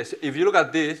okay. So if you look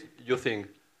at this, you think,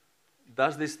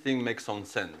 does this thing make some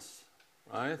sense,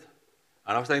 right?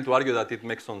 And I was trying to argue that it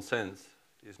makes some sense.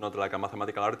 It's not like a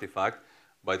mathematical artifact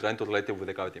by trying to relate it with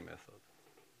the cavity method.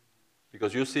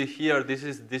 Because you see here, this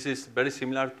is very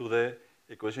similar to the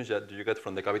equations that you get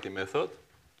from the cavity method.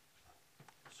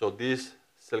 So these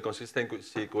cell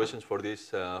consistency equations for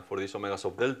these omegas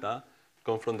of delta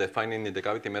come from defining in the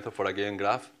cavity method for a given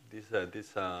graph this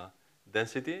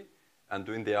density and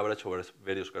doing the average over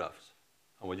various graphs.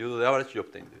 And when you do the average, you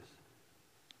obtain this.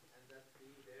 And that P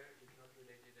there is not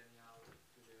related anyhow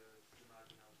to the C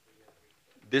marginal to get.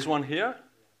 This one here?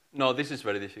 No, this is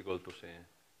very difficult to see.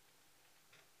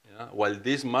 Yeah? While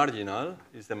this marginal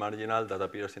is the marginal that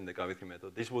appears in the cavity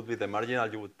method. This would be the marginal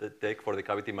you would take for the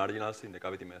cavity marginals in the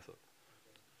cavity method.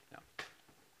 Yeah.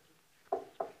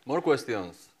 More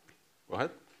questions? Go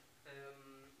ahead.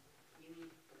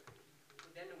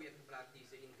 Then we have to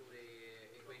practice into the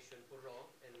equation for rho,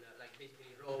 and like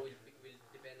basically rho will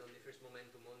depend on the first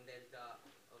momentum on delta,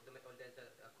 on delta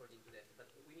according to that. But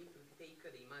we need to take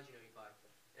the imaginary part,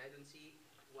 and I don't see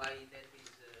why that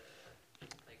is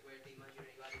like where the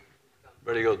imaginary value comes.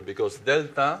 Very good, because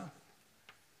delta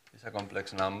is a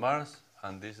complex number,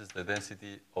 and this is the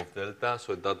density of delta,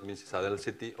 so that means it's a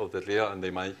density of the real and the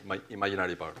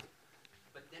imaginary part.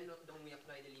 But then don't we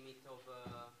apply the limit of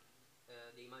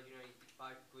the imaginary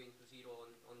part going to 0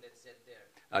 on that set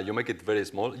there? You make it very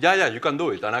small. Yeah, you can do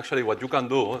it. And actually, what you can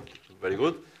do, very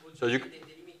good. So you. The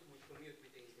limit would commute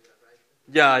with the integral, right?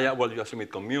 Yeah. Well, you assume it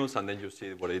commutes, and then you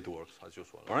see whether it works as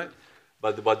usual. All right.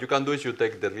 But what you can do is you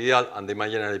take the real and the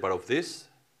imaginary part of this,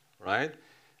 right?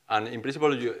 And in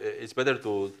principle, it's better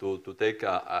to take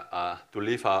to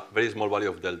leave a very small value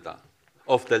of delta,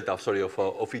 of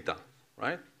eta,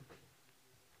 right?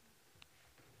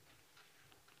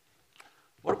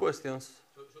 More questions?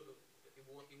 So it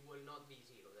will not be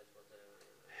 0. That's what.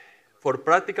 For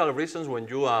practical reasons, when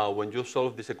you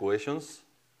solve these equations,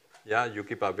 yeah, you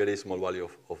keep a very small value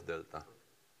of delta.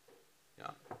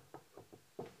 Yeah.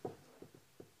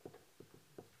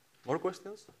 More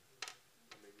questions?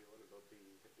 Maybe one about the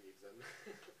exam.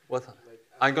 What?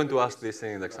 I'm going to ask this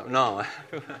in the exam. No.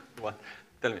 What?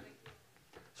 Tell me.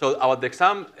 So about the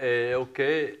exam,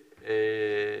 okay,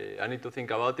 I need to think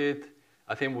about it.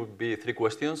 I think it would be 3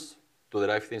 questions to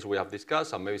derive things we have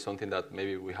discussed, and maybe something that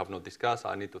maybe we have not discussed.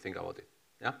 I need to think about it.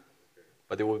 Yeah. Okay.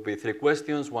 But it would be 3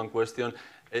 questions, 1 question.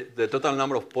 The total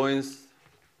number of points,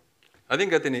 I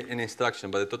didn't get any instruction,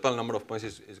 but the total number of points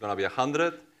is going to be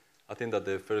 100. I think that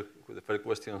the first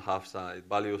question has it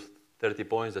values 30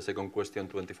 points, the second question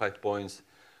 25 points,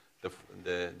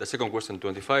 the second question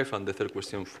 25, and the third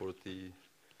question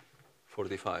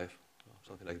 45,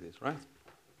 something like this, right?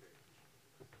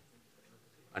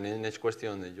 And in each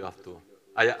question you have to,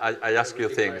 I ask you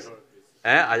things.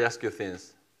 I ask you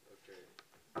things.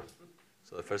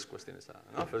 So the first question is,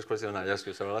 first question I ask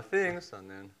you several things, and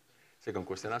then second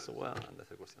question as well, and the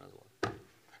third question as well.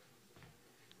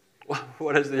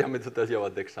 What else do you want me to tell you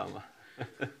about the exam?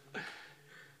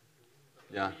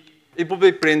 Yeah, it will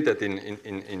be printed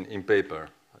in paper.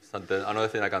 That's another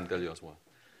thing I can tell you as well.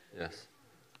 Yes.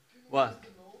 What?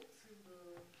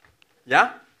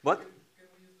 Yeah? What?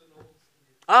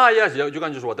 Yes, you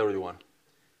can use whatever you want.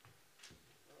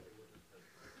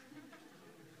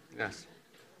 Yes.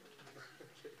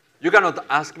 You cannot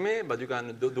ask me, but you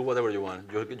can do whatever you want.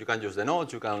 You can use the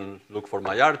notes, you can look for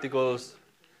my articles.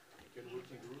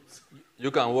 You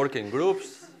can work in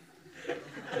groups.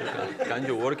 Can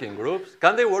you work in groups?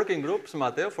 Can they work in groups,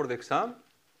 Mateo, for the exam?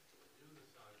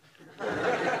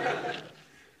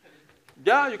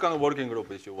 Yeah, you can work in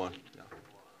groups if you want. Yeah.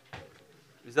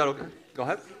 Is that okay? Go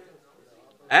ahead.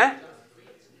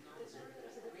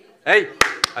 Hey,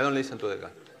 I don't listen to the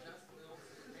guy.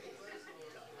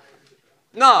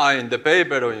 No, in the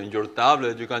paper or in your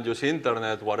tablet, you can use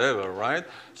internet, whatever, right?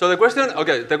 So the question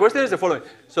is the following.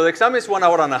 So the exam is 1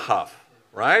 hour and a half,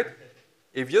 right?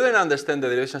 If you didn't understand the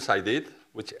derivations I did,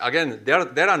 which again,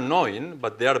 they're annoying,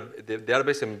 but they are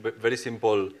based on very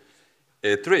simple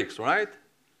tricks, right?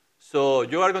 So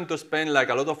you are going to spend like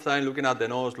a lot of time looking at the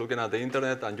notes, looking at the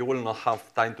internet, and you will not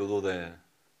have time to do the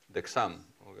exam,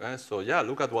 okay? So yeah,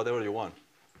 look at whatever you want.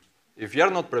 If you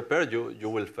are not prepared, you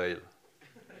will fail.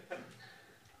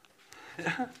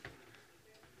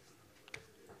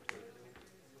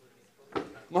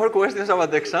 More questions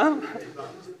about the exam?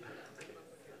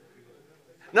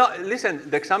 No, listen,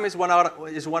 the exam is 1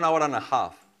 hour and a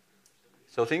half.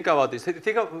 So think about this.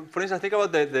 For instance, think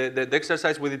about the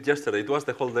exercise we did yesterday. It was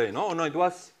the whole day. No, it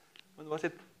was, when was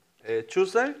it?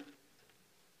 Tuesday?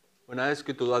 When I asked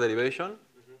you to do a derivation.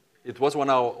 It was 1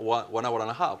 hour and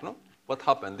a half, no? What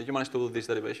happened? Did you manage to do this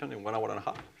derivation in 1 hour and a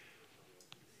half?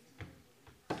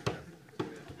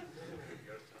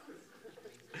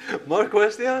 More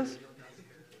questions?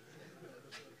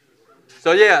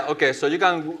 So yeah, okay, so you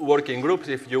can work in groups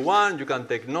if you want, you can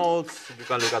take notes, you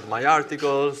can look at my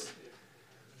articles.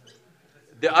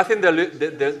 I think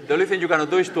the only thing you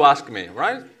cannot do is to ask me,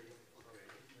 right?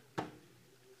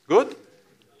 Good?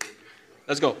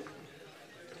 Let's go.